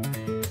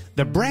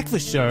 The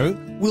Breakfast Show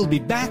will be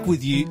back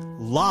with you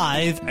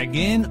live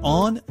again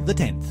on the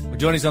 10th.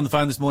 Joining us on the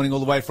phone this morning all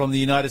the way from the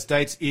United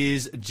States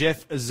is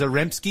Jeff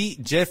Zaremski.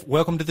 Jeff,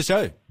 welcome to the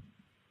show.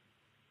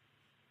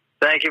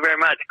 Thank you very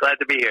much. Glad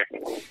to be here.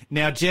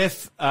 Now,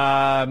 Jeff,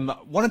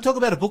 want to talk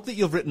about a book that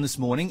you've written this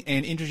morning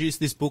and introduce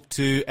this book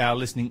to our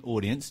listening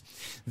audience.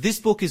 This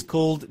book is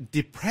called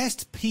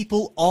Depressed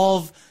People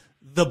of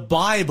the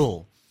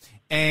Bible.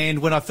 And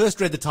when I first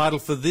read the title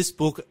for this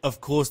book,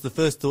 of course, the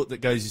first thought that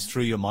goes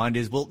through your mind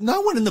is, well, no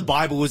one in the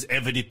Bible was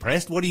ever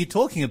depressed. What are you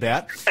talking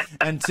about?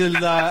 until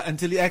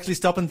you actually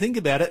stop and think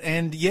about it.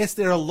 And yes,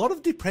 there are a lot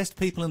of depressed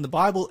people in the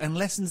Bible and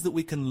lessons that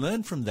we can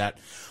learn from that.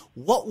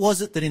 What was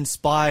it that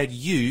inspired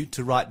you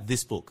to write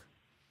this book?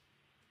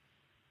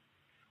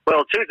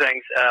 Well, two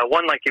things.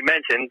 One, like you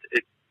mentioned,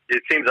 it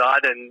seems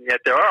odd, and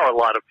yet there are a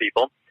lot of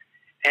people.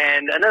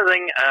 And another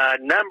thing, a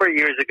number of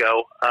years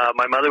ago,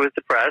 my mother was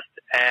depressed,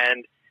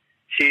 and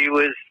she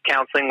was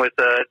counseling with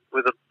a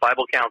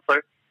Bible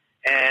counselor,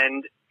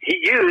 and he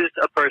used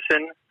a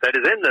person that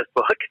is in this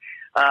book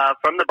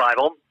from the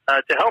Bible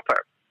to help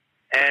her.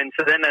 And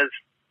so then as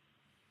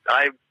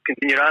I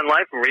continued on in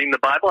life and reading the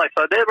Bible, I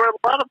saw there were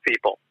a lot of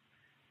people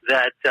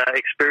that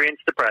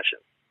experienced depression.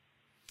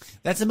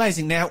 That's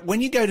amazing. Now, when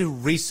you go to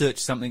research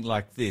something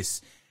like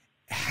this,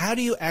 how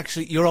do you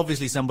actually? You're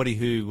obviously somebody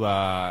who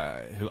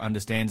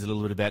understands a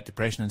little bit about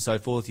depression and so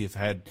forth. You've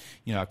had,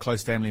 a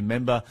close family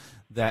member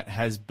that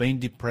has been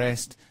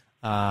depressed,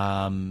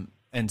 and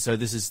so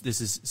this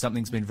is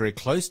something that's been very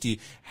close to you.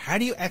 How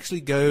do you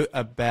actually go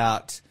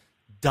about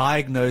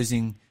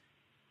diagnosing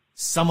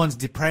someone's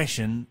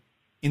depression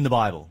in the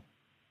Bible?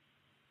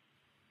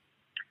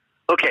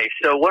 Okay,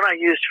 so what I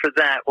used for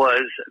that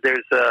was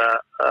there's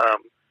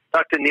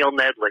Dr. Neil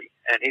Nedley,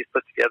 and he's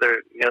put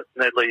together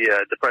Nedley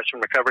Depression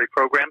Recovery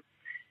Program,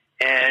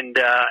 and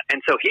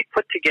so he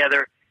put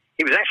together.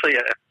 He was actually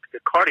a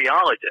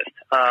cardiologist,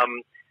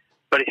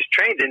 but he's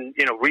trained in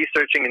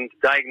researching and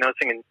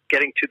diagnosing and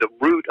getting to the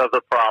root of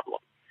the problem.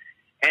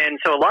 And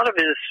so a lot of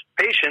his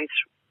patients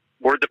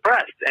were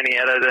depressed, and he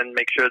had to then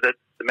make sure that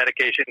the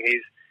medication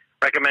he's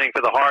recommending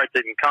for the heart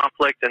didn't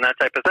conflict and that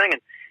type of thing.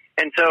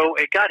 And so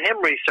it got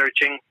him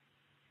researching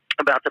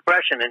about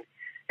depression,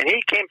 and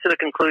he came to the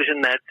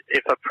conclusion that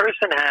if a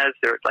person has,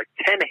 there's like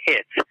 10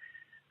 hits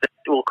that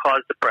will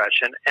cause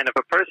depression, and if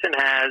a person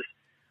has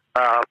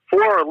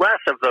 4 or less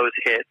of those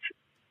hits,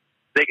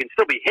 they can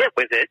still be hit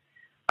with it,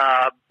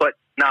 but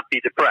not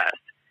be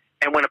depressed.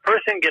 And when a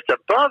person gets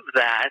above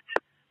that,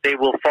 they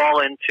will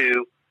fall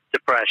into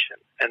depression.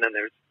 And then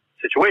there's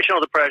situational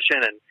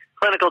depression and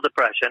clinical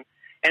depression.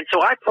 And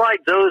so I applied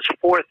those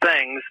 4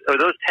 things, or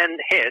those 10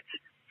 hits,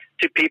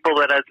 to people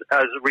that I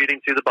was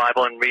reading through the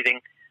Bible and reading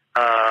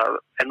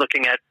and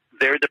looking at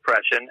their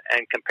depression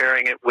and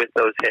comparing it with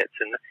those hits.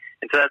 And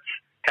so that's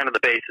kind of the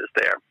basis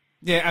there.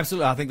 Yeah,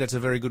 absolutely. I think that's a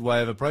very good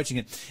way of approaching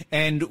it.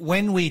 And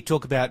when we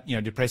talk about,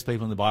 depressed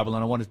people in the Bible,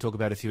 and I want to talk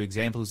about a few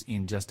examples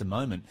in just a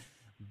moment,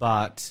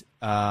 but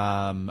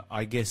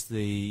I guess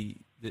the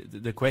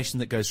question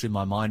that goes through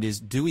my mind is,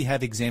 do we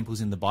have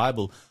examples in the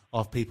Bible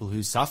of people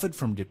who suffered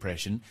from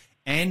depression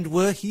and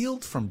were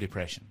healed from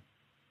depression?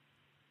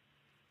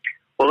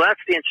 Well,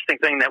 that's the interesting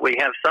thing, that we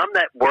have some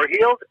that were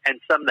healed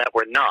and some that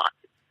were not.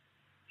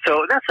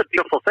 So that's a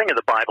beautiful thing of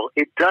the Bible.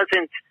 It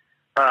doesn't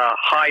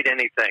hide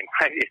anything.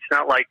 Right? It's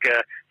not like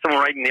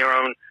someone writing their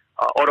own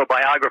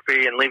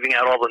autobiography and leaving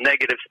out all the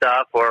negative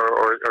stuff,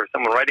 or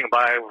someone writing a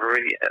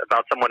biography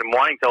about someone and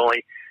wanting to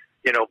only,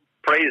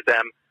 praise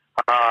them.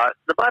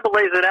 The Bible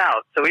lays it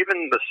out. So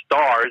even the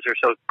stars, or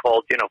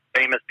so-called,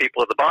 famous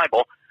people of the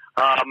Bible,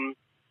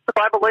 the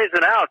Bible lays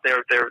it out.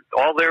 They're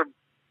all their,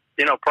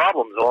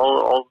 problems,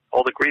 all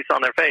the grease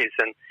on their face,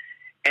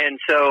 and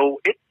so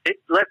it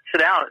lets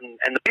it out.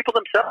 And the people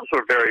themselves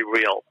were very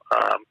real,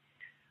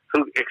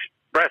 who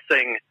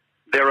expressing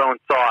their own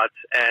thoughts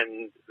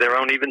and their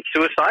own even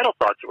suicidal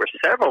thoughts. There were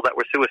several that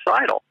were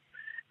suicidal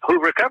who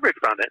recovered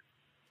from it,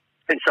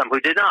 and some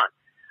who did not.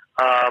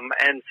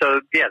 And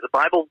so, the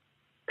Bible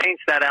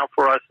paints that out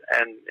for us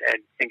and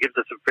gives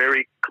us a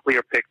very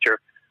clear picture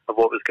of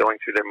what was going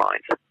through their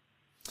minds.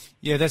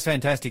 Yeah, that's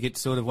fantastic. It's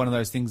sort of one of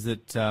those things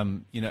that,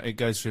 it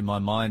goes through my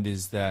mind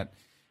is that,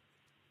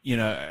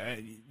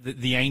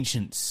 the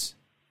ancients,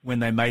 when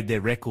they made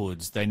their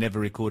records, they never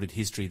recorded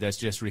history. They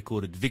just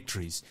recorded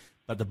victories.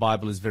 But the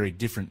Bible is very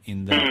different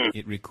in that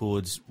it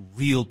records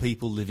real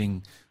people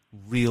living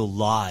real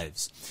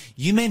lives.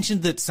 You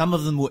mentioned that some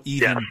of them were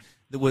even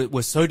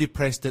were so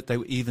depressed that they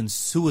were even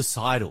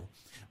suicidal.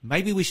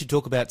 Maybe we should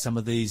talk about some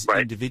of these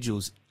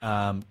individuals.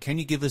 Can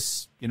you give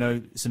us,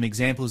 some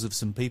examples of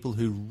some people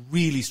who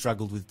really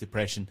struggled with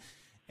depression,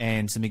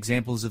 and some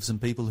examples of some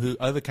people who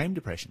overcame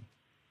depression?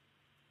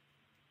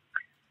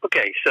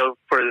 Okay, so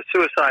for the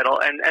suicidal,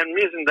 and I'm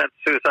using that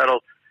suicidal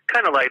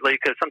kind of lightly,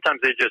 because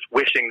sometimes they're just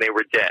wishing they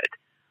were dead,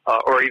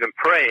 or even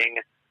praying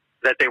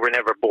that they were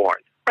never born.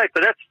 Right,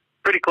 so that's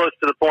pretty close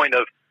to the point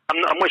of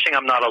I'm wishing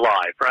I'm not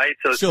alive. Right,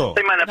 so sure.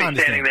 They might not be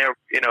standing there,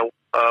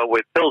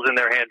 with pills in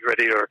their hands,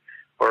 ready, or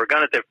a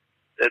gun at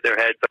their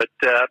head, but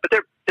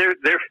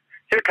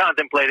they're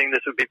contemplating,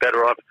 this would be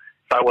better off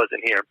if I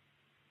wasn't here.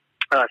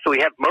 So we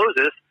have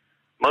Moses.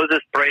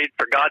 Moses prayed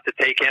for God to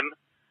take him,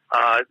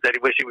 that he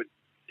wished he would,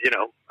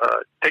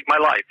 take my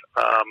life.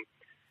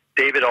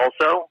 David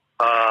also.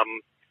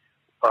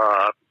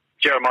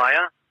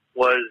 Jeremiah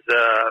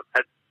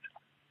had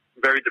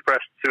very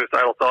depressed,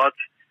 suicidal thoughts,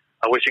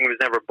 wishing he was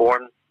never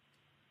born.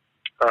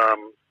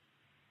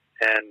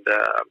 And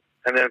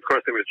then of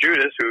course there was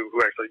Judas,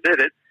 who actually did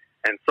it.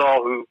 And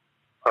Saul,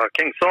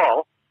 King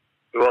Saul,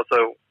 who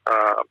also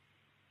not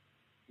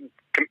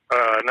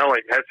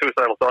only had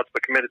suicidal thoughts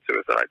but committed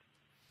suicide.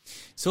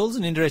 Saul's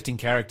an interesting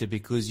character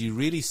because you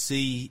really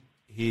see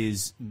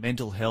his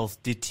mental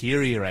health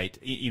deteriorate.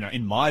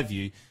 In my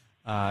view,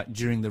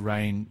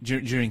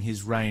 during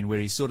his reign, where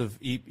he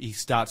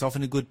starts off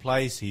in a good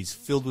place. He's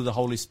filled with the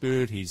Holy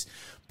Spirit. He's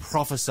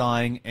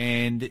prophesying,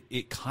 and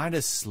it kind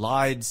of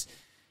slides.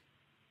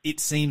 It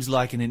seems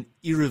like in an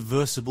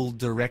irreversible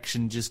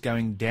direction, just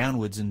going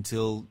downwards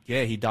until,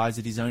 he dies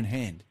at his own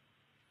hand.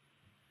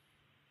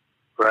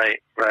 Right.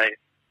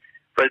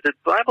 But the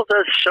Bible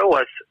does show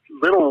us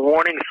little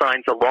warning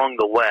signs along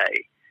the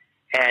way,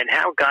 and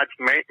how God's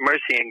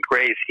mercy and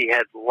grace, he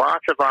had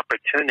lots of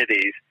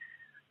opportunities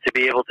to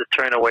be able to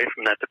turn away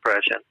from that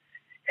depression.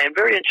 And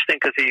very interesting,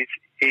 because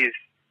he's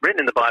written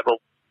in the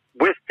Bible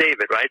with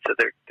David, right? So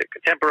they're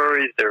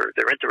contemporaries, they're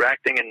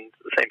interacting in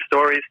the same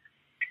stories.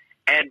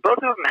 And both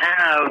of them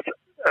have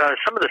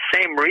some of the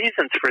same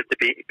reasons for it to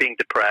being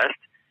depressed.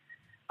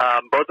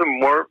 Both of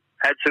them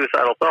had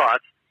suicidal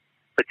thoughts,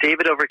 but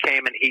David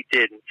overcame and he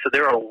didn't. So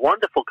they're a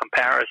wonderful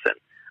comparison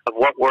of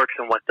what works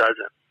and what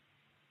doesn't.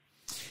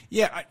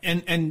 Yeah,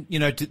 and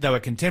they were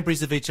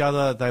contemporaries of each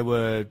other. They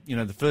were,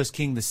 the first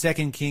king, the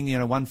second king.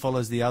 One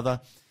follows the other.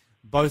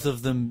 Both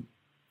of them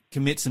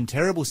commit some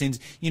terrible sins.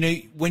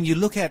 When you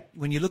look at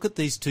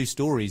these two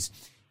stories,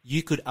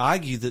 you could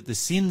argue that the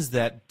sins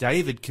that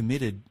David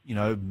committed,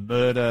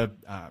 murder,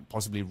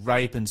 possibly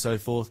rape and so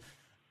forth,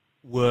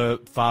 were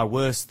far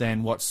worse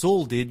than what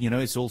Saul did.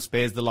 Saul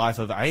spares the life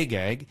of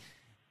Agag,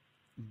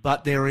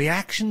 but their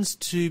reactions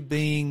to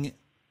being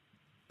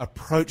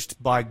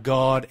approached by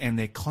God and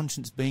their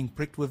conscience being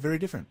pricked were very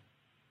different.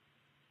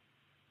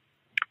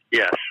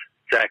 Yes,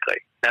 exactly.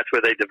 That's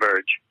where they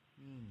diverge.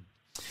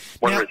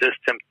 One resists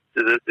him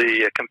to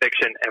the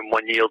conviction, and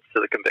one yields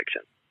to the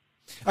conviction.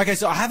 Okay,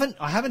 so I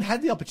haven't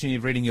had the opportunity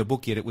of reading your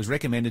book yet. It was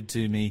recommended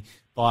to me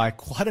by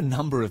quite a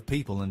number of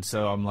people, and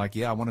so I'm like,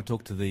 I want to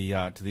talk to the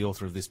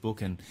author of this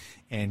book and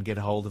get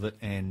a hold of it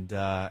and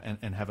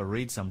have a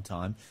read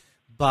sometime.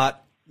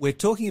 But we're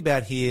talking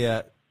about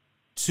here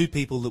two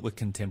people that were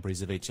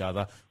contemporaries of each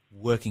other,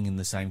 working in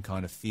the same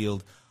kind of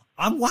field.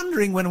 I'm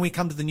wondering, when we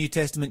come to the New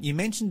Testament, you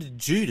mentioned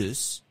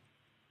Judas.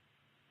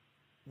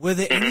 Were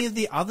there any of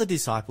the other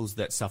disciples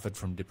that suffered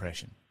from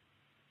depression?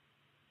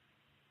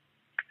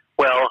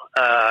 Well,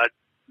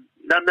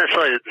 not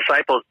necessarily the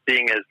disciples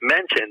being as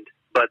mentioned,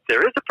 but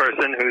there is a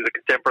person who's a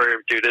contemporary of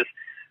Judas,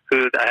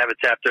 who I have a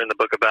chapter in the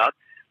book about,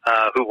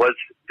 who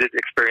did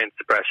experience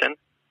depression,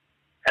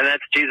 and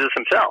that's Jesus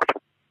himself.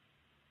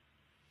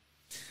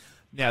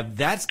 Now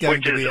that's going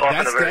Which to be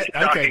often a very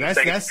shocking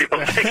thing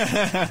people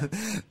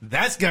think.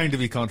 that's going to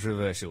be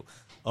controversial.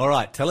 All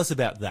right, tell us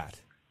about that.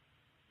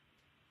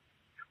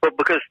 Well,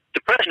 because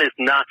depression is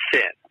not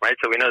sin, right?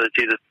 So we know that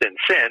Jesus didn't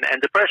sin,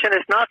 and depression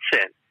is not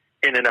sin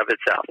in and of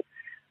itself.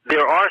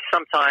 There are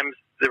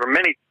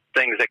many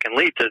things that can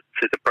lead to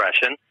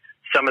depression.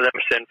 Some of them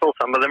are sinful,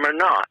 some of them are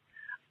not.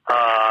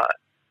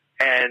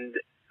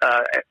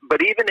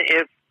 But even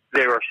if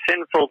there are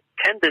sinful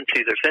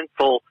tendencies or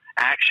sinful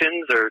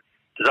actions or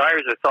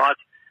desires or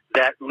thoughts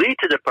that lead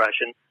to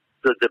depression,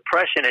 the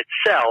depression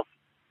itself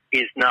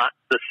is not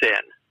the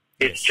sin.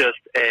 It's just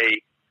a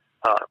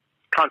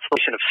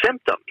constellation of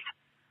symptoms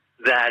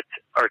that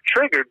are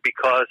triggered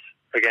because,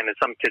 again, in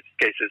some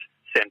cases,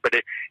 sin. But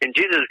in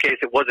Jesus' case,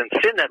 it wasn't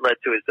sin that led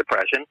to his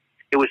depression.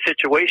 It was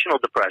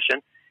situational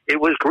depression. It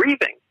was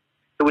grieving.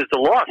 It was the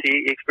loss.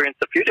 He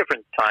experienced a few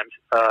different times.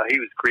 He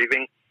was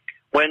grieving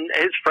when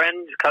his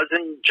friend's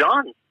cousin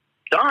John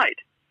died.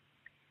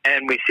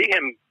 And we see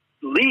him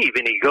leave,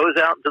 and he goes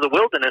out into the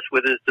wilderness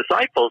with his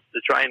disciples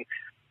to try and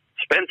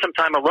spend some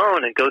time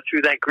alone and go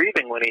through that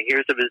grieving when he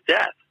hears of his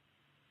death.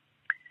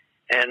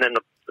 And then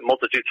the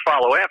multitudes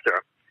follow after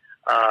him.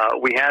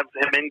 We have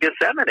him in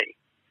Gethsemane,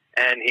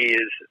 and he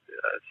is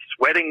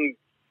sweating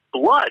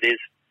blood. His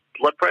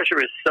blood pressure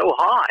is so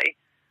high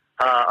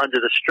under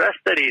the stress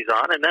that he's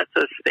on, and that's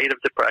a state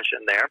of depression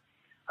there.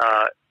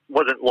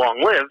 Wasn't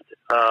long-lived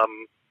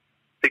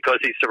because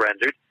he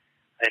surrendered,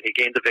 and he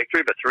gained the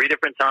victory, but 3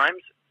 different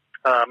times.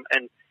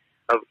 And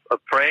of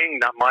praying,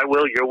 not my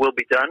will, your will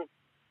be done,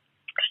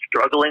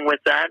 struggling with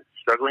that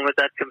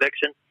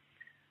conviction.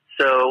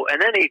 So,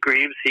 and then he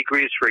grieves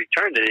for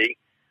eternity,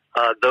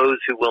 those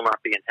who will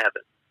not be in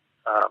heaven.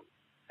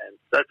 And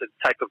that's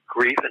a type of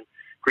grief, and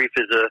grief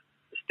is a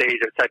stage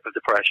or type of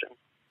depression.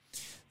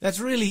 That's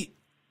really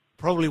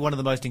probably one of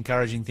the most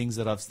encouraging things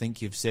that I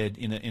think you've said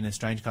in a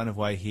strange kind of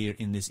way here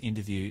in this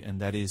interview, and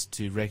that is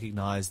to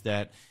recognize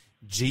that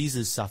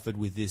Jesus suffered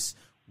with this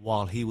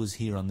while he was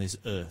here on this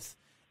earth,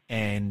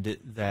 and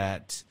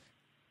that,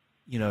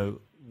 you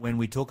know, when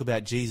we talk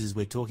about Jesus,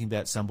 we're talking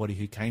about somebody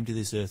who came to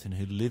this earth and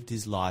who lived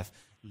his life,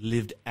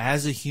 lived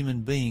as a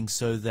human being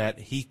so that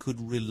he could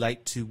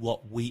relate to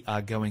what we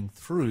are going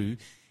through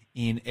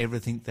in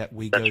everything that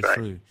we go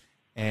through.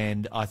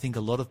 And I think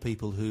a lot of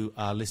people who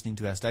are listening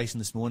to our station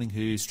this morning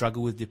who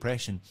struggle with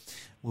depression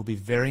will be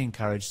very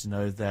encouraged to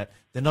know that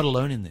they're not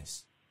alone in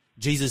this.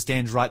 Jesus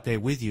stands right there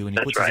with you, and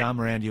he puts his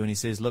arm around you and he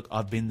says, look,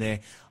 I've been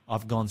there,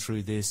 I've gone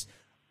through this,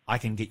 I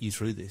can get you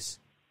through this.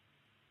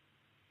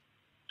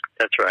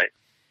 That's right,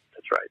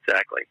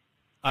 exactly.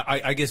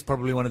 I guess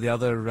probably one of the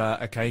other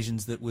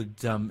occasions that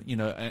would,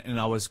 and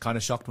I was kind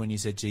of shocked when you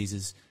said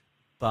Jesus,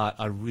 but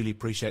I really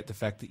appreciate the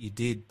fact that you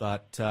did.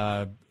 But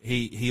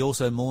he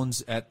also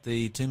mourns at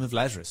the tomb of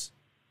Lazarus.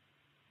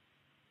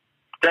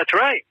 That's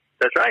right.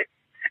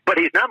 But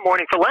he's not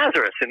mourning for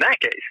Lazarus in that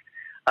case,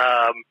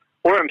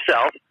 or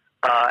himself,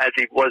 as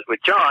he was with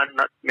John.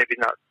 Maybe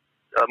not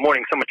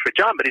mourning so much for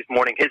John, but he's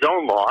mourning his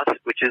own loss,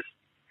 which is,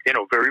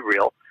 very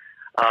real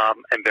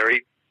and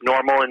very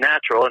normal and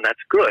natural, and that's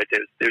good.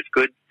 There's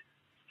good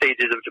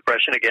stages of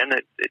depression. Again,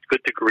 it's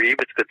good to grieve.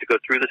 It's good to go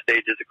through the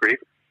stages of grief.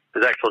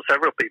 There's actually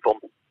several people,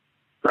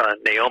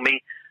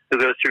 Naomi, who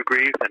goes through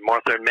grief, and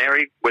Martha and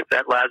Mary with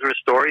that Lazarus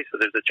story. So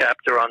there's a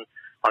chapter on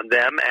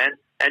them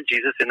and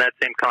Jesus in that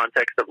same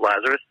context of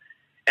Lazarus.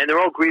 And they're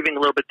all grieving a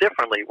little bit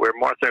differently, where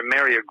Martha and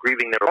Mary are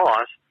grieving their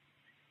loss.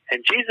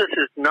 And Jesus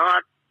is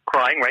not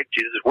crying, right?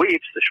 Jesus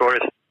weeps, the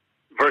shortest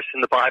verse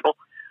in the Bible.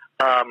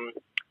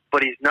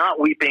 But he's not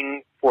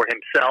weeping for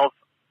himself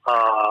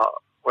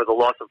or the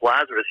loss of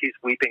Lazarus. He's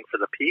weeping for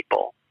the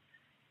people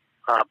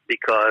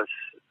because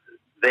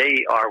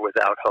they are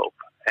without hope,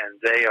 and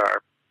they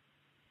are.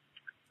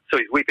 So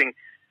he's weeping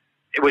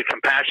with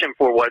compassion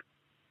for what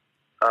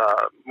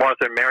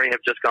Martha and Mary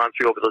have just gone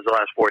through over those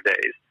last 4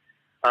 days.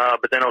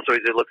 But then also as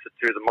he looks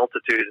through the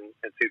multitude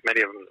and sees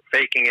many of them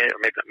faking it, or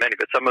maybe not many,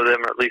 but some of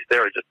them, or at least they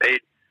are just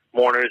paid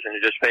mourners and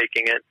are just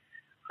faking it.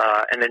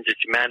 And then just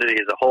humanity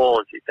as a whole,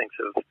 as he thinks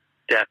of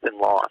death and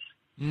loss.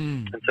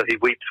 And so he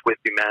weeps with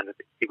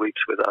humanity. He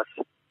weeps with us.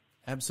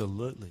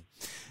 Absolutely.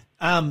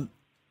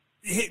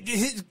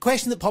 Here's a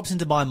question that pops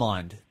into my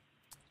mind.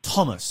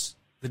 Thomas,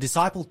 the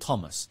disciple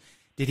Thomas,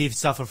 did he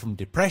suffer from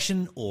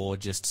depression or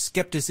just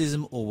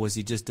skepticism, or was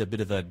he just a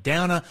bit of a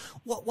downer?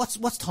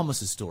 What's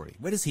Thomas's story?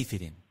 Where does he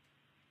fit in?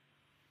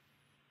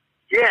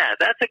 Yeah,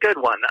 that's a good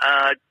one.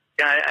 I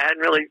hadn't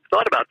really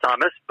thought about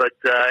Thomas, but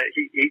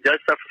he does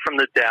suffer from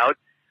the doubt.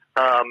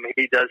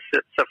 He does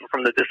suffer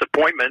from the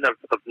disappointment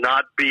of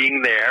not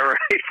being there,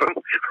 right? From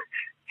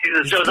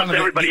Jesus shows up to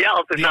everybody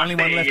else and not me,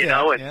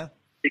 and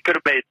he could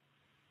have made,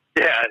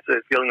 so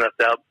feeling left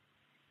out.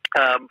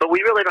 But we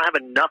really don't have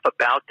enough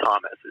about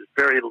Thomas. There's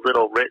very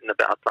little written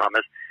about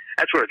Thomas.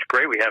 That's where it's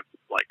great. We have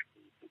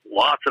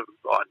lots of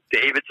on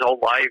David's whole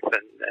life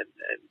and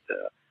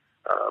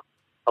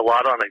a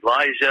lot on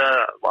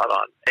Elijah, a lot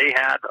on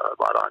Ahab,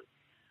 a lot on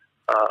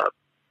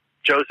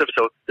Joseph.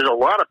 So there's a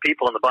lot of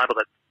people in the Bible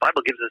that the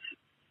Bible gives us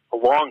a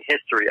long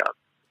history of.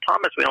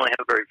 Thomas, we only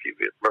have very few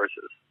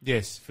verses.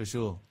 Yes, for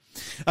sure.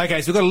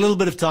 Okay, so we've got a little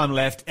bit of time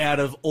left. Out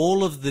of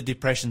all of the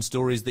depression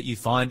stories that you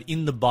find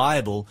in the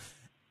Bible,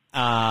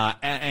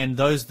 and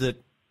those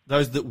that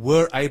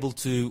were able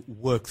to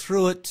work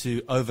through it,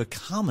 to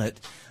overcome it,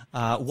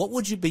 what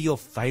would be your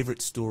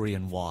favorite story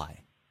and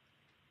why?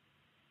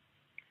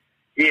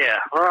 Yeah,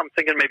 well, I'm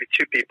thinking maybe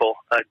two people.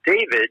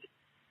 David,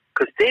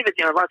 because David,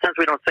 a lot of times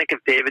we don't think of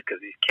David because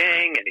he's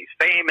king and he's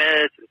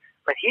famous,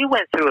 but he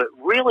went through a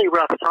really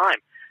rough time.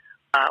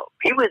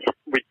 He was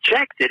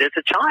rejected as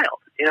a child.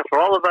 For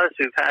all of us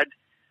who've had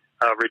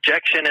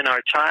rejection in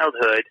our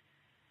childhood,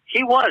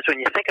 he was, when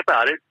you think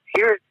about it,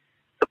 here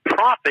the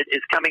prophet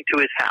is coming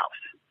to his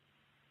house.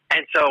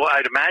 And so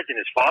I'd imagine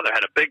his father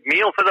had a big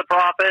meal for the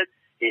prophet.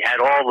 He had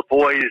all the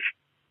boys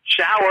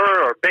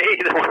shower or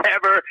bathe or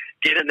whatever,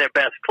 get in their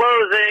best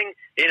clothing.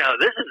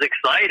 This is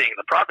exciting.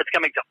 The prophet's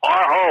coming to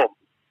our home.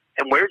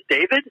 And where's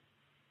David?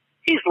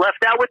 He's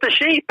left out with the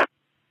sheep.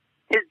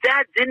 His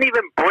dad didn't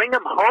even bring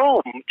him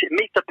home to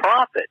meet the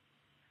prophet.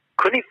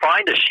 Couldn't he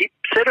find a sheep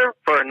sitter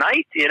for a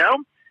night,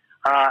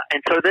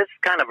 And so there's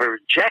kind of a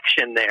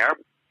rejection there.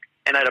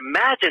 And I'd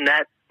imagine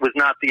that was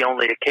not the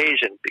only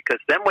occasion, because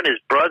then when his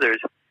brothers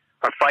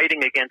are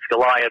fighting against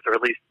Goliath, or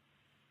at least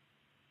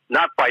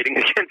not fighting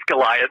against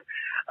Goliath,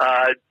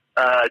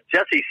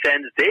 Jesse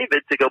sends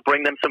David to go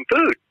bring them some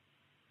food.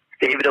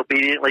 David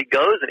obediently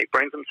goes and he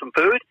brings them some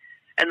food.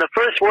 And the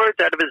first words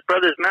out of his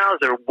brothers'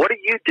 mouths are, "What are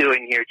you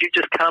doing here? Did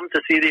you just come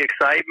to see the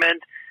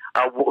excitement?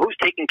 Who's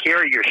taking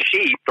care of your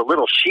sheep, the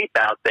little sheep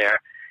out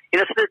there?"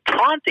 So they're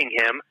taunting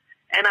him.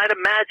 And I'd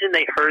imagine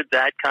they heard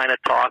that kind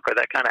of talk or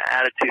that kind of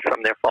attitude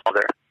from their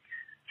father.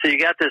 So you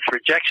got this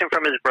rejection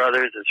from his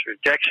brothers, this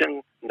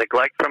rejection,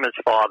 neglect from his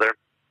father.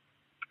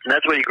 And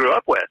that's what he grew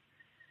up with.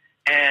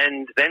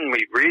 And then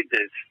we read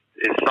his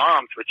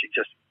Psalms, which he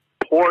just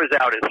pours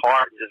out his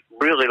heart and just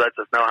really lets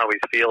us know how he's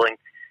feeling.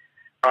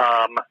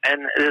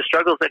 And the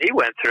struggles that he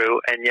went through,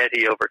 and yet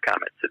he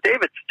overcome it. So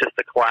David's just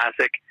a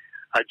classic.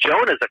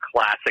 Jonah's a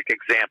classic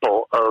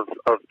example of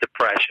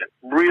depression.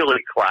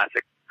 Really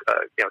classic,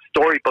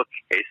 storybook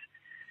case.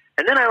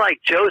 And then I like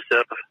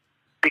Joseph,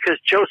 because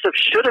Joseph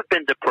should have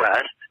been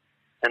depressed,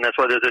 and that's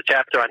why there's a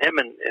chapter on him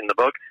in the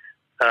book,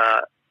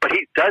 but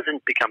he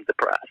doesn't become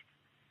depressed.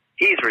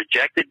 He's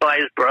rejected by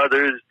his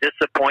brothers,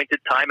 disappointed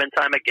time and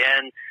time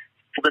again,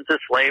 sold into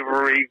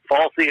slavery,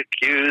 falsely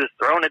accused,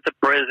 thrown into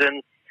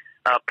prison,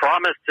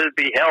 promised to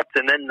be helped,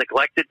 and then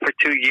neglected for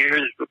 2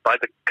 years by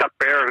the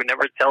cupbearer who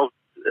never tells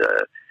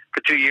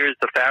for 2 years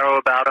to Pharaoh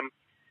about him.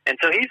 And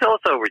so he's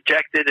also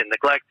rejected and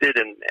neglected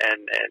and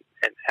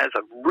has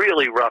a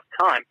really rough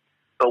time,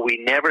 but we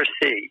never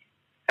see,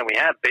 and we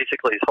have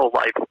basically his whole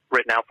life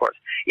written out for us.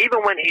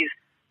 Even when he's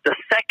the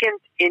second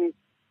in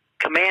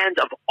command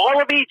of all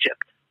of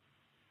Egypt,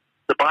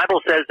 the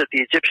Bible says that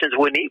the Egyptians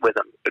wouldn't eat with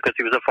him because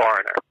he was a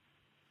foreigner.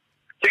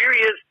 So here he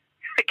is,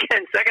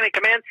 again, second in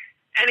command,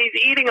 and he's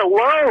eating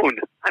alone.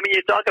 I mean,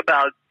 you talk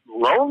about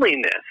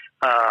loneliness,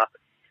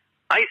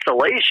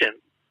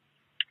 isolation,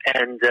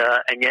 and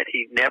yet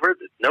he never,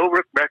 no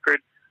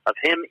record of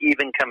him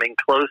even coming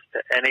close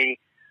to any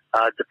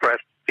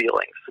depressed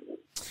feelings.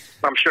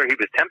 I'm sure he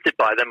was tempted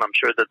by them. I'm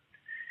sure that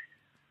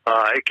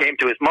it came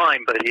to his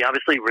mind, but he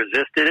obviously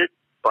resisted it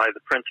by the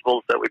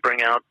principles that we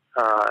bring out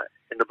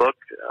in the book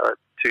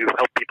to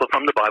help people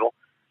from the Bible,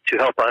 to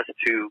help us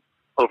to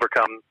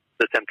overcome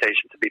the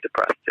temptation to be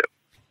depressed too.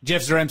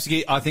 Jeff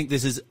Zaremski, I think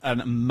this is an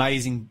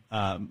amazing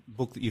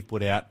book that you've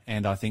put out,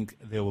 and I think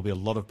there will be a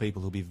lot of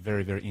people who will be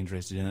very, very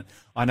interested in it.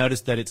 I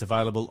noticed that it's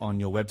available on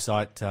your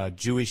website,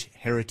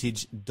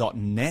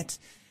 jewishheritage.net,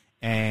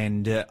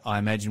 and I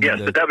imagine... Yes,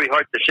 but that would be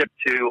hard to ship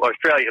to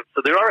Australia.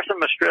 So there are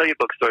some Australia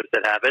bookstores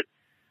that have it.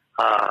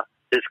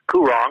 There's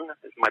Koorong.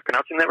 Am I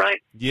pronouncing that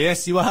right?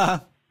 Yes, you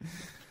are.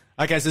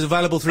 Okay, so it's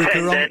available through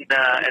Koorong? And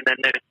then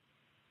there's...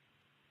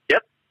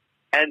 Yep.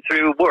 And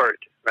through Word,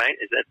 right?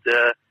 Is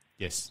that...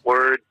 Yes.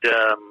 Word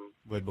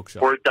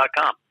Bookshop.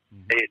 Word.com.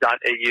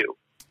 .au.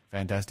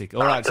 Fantastic.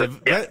 All right, so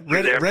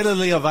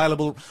readily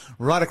available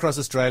right across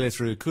Australia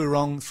through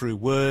Koorong, through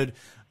Word,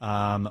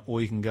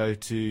 or you can go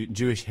to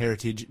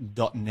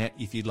jewishheritage.net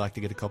if you'd like to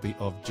get a copy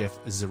of Jeff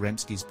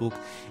Zaremski's book.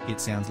 It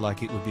sounds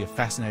like it would be a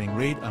fascinating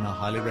read, and I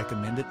highly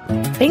recommend it.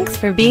 Thanks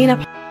for being a...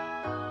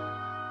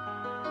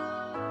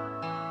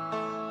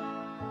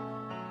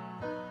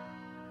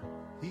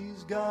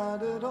 He's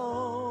got it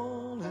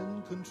all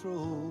in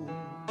control.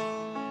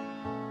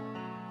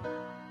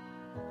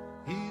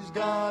 He's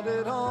got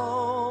it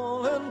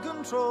all in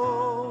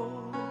control.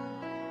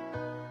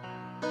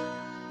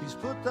 He's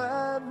put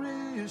that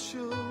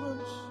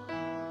reassurance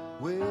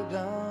way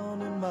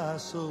down in my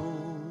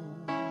soul.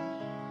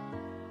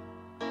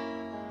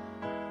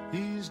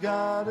 He's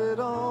got it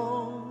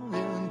all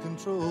in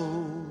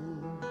control.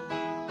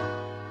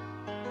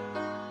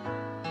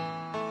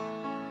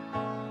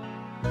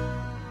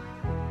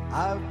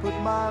 I've put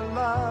my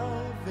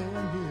life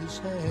in his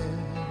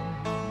hands.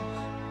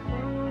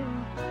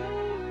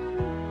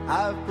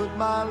 I've put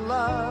my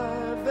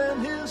life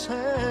in his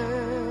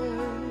hands.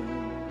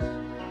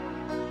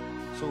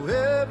 So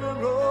every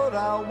road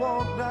I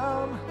walk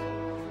down,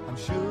 I'm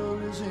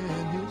sure is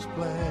in his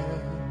plan.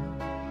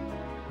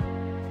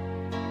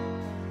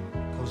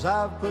 'Cause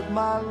I've put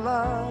my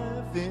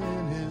life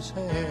in his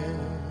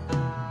hand.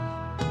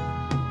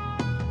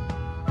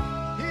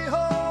 He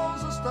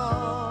holds the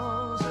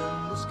stars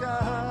in the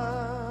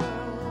sky.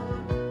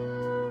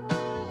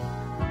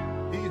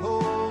 He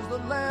holds the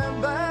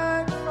land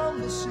back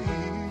from the sea.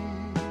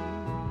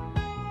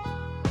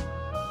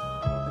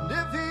 And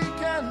if he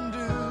can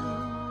do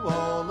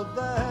all of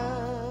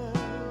that,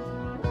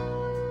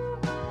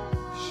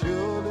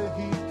 surely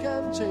he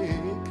can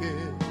take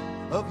care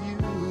of you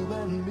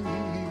and me.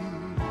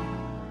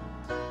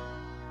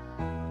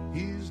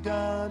 He's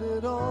got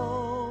it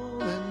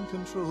all in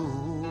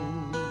control.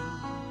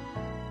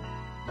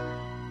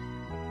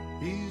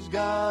 He's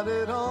got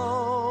it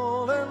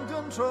all in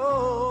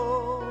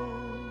control.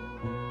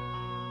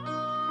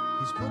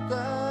 He's put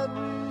that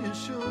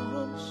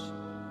reassurance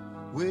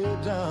way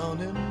down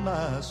in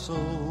my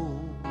soul.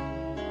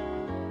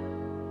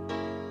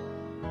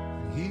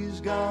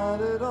 He's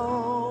got it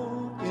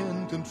all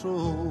in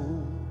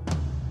control.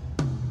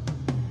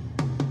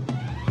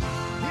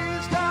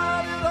 He's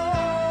got it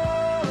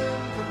all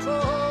in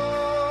control.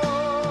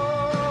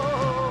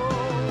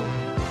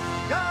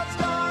 God's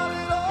got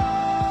it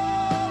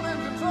all in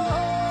control.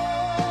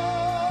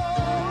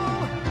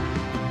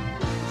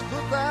 He's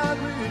put that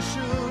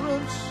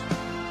reassurance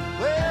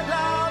way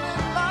down in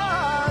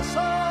my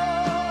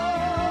soul.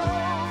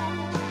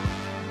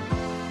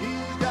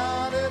 He's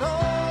got it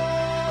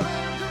all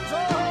in control. He's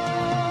got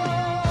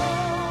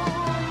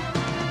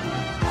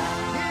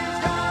it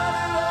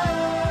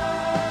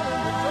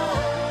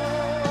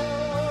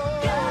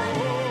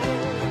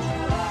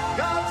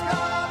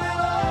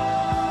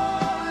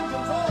all in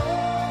control. God's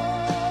got it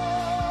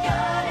all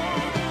in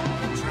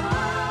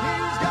control.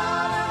 He's got it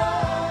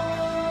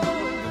all in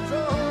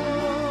control.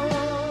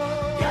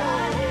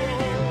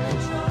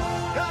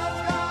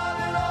 God's got it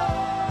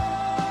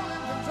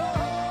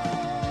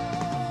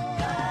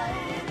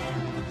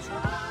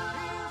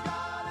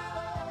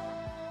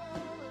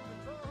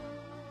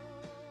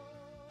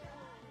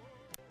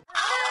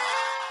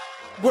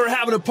We're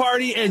having a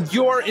party and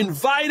you're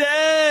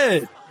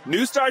invited!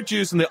 New Star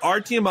Juice and the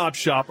RTM Op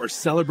Shop are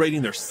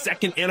celebrating their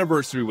second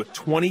anniversary with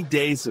 20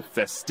 days of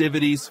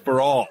festivities for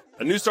all.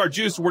 At New Star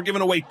Juice, we're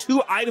giving away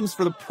 2 items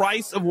for the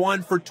price of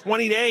one for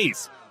 20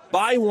 days.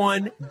 Buy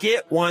one,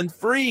 get one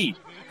free.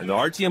 And the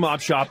RTM Op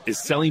Shop is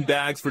selling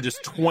bags for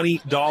just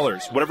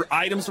 $20. Whatever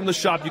items from the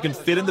shop you can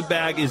fit in the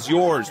bag is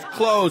yours.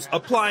 Clothes,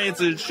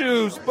 appliances,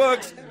 shoes,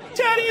 books,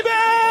 teddy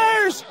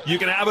bears! You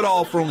can have it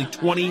all for only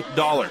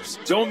 $20.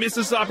 Don't miss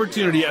this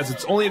opportunity as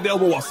it's only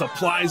available while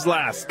supplies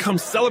last. Come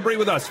celebrate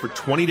with us for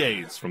 20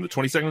 days from the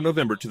 22nd of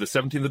November to the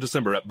 17th of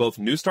December at both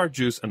New Star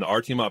Juice and the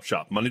RTM Op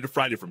Shop, Monday to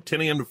Friday from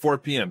 10 a.m. to 4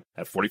 p.m.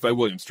 at 45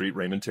 William Street,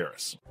 Raymond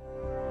Terrace.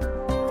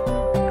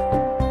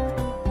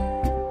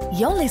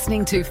 You're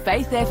listening to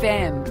Faith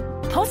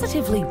FM,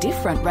 positively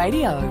different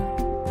radio.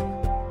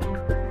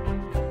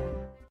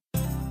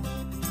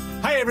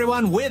 Hey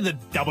everyone, we're the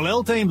Double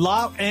L team,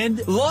 Lyle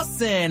and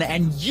Lawson,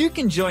 and you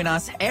can join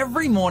us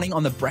every morning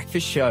on The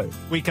Breakfast Show.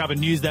 we cover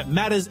news that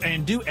matters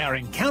and do our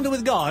encounter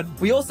with God.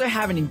 We also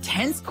have an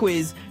intense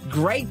quiz,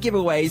 great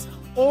giveaways,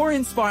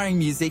 awe-inspiring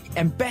music,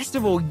 and best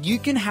of all, you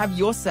can have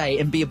your say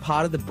and be a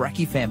part of the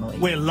Brecky family.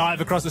 We're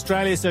live across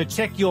Australia, so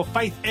check your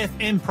Faith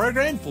FM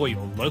program for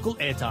your local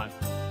airtime.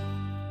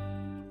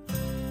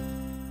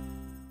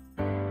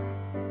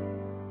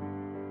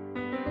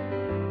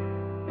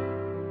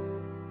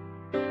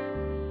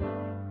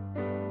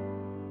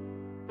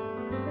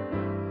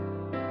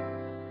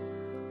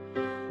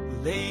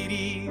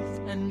 Ladies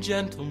and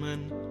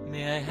gentlemen,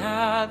 may I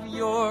have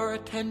your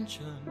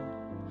attention?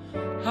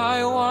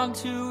 I want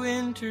to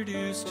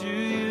introduce to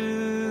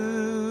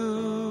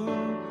you,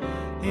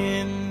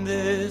 in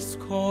this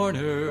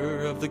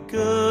corner of the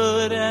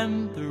good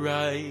and the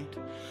right,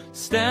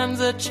 stands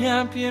a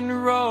champion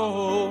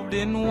robed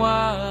in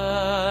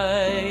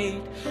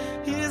white.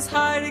 His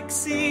height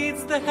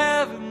exceeds the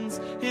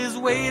heavens, his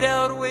weight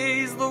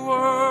outweighs the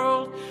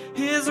world.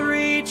 His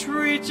reach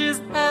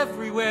reaches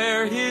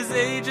everywhere, his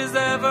age is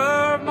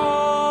evermore.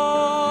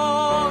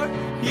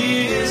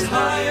 He is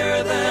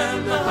higher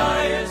than the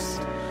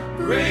highest,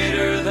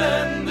 greater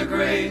than the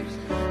great.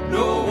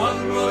 No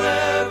one will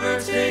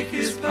ever take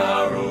his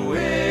power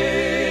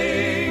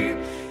away.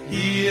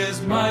 He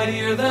is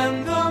mightier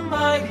than the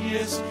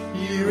mightiest,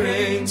 he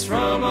reigns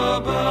from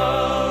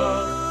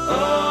above.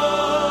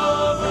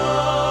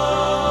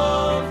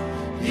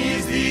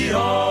 He's the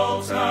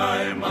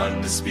all-time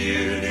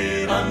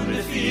undisputed,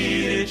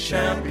 undefeated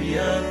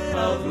champion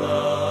of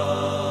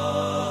love.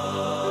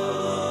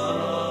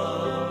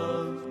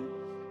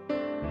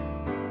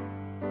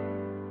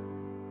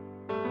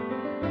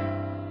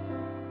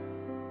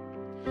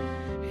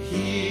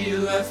 He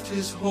left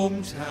his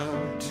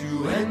hometown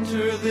to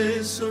enter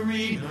this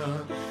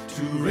arena,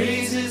 to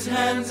raise his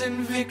hands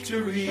in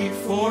victory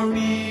for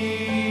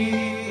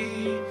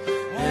me.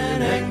 And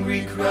An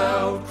angry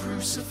crowd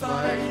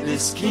crucified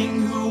this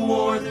king who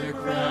wore their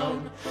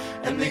crown,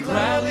 and they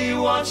gladly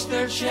watched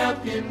their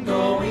champion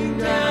going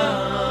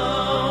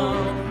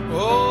down.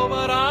 Oh,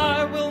 but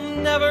I will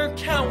never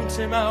count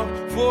him out,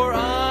 for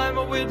I'm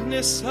a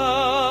witness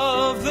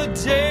of the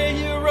day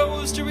he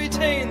rose to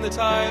retain the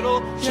title,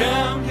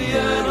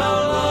 Champion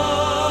of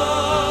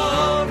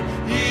love.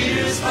 He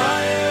is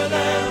higher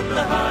than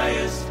the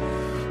highest,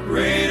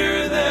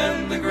 greater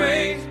than the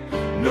great.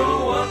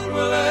 No one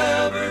will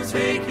ever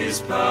take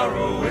his power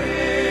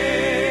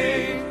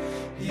away.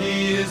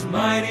 He is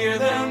mightier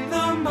than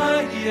the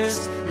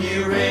mightiest.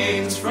 He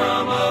reigns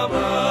from above.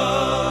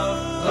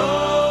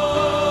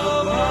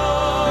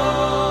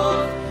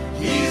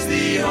 He's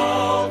the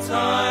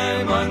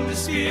all-time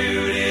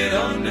undisputed,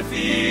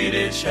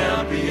 undefeated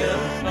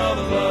champion of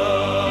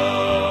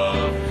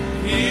love.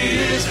 He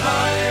is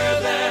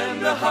higher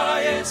than the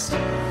highest,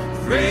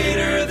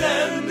 greater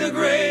than the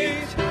great.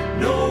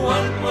 No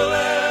one will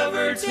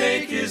ever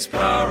take his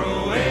power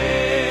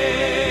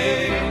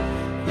away.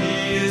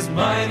 He is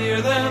mightier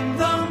than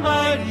the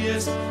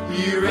mightiest.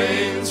 He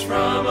reigns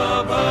from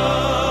above.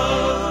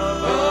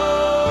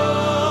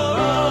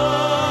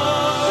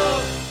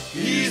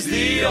 He's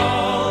the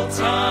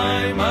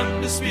all-time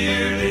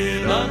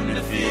undisputed,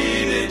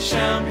 undefeated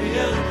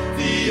champion.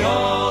 The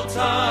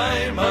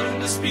all-time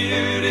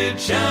undisputed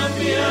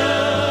champion.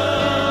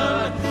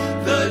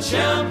 The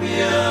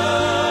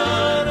champion.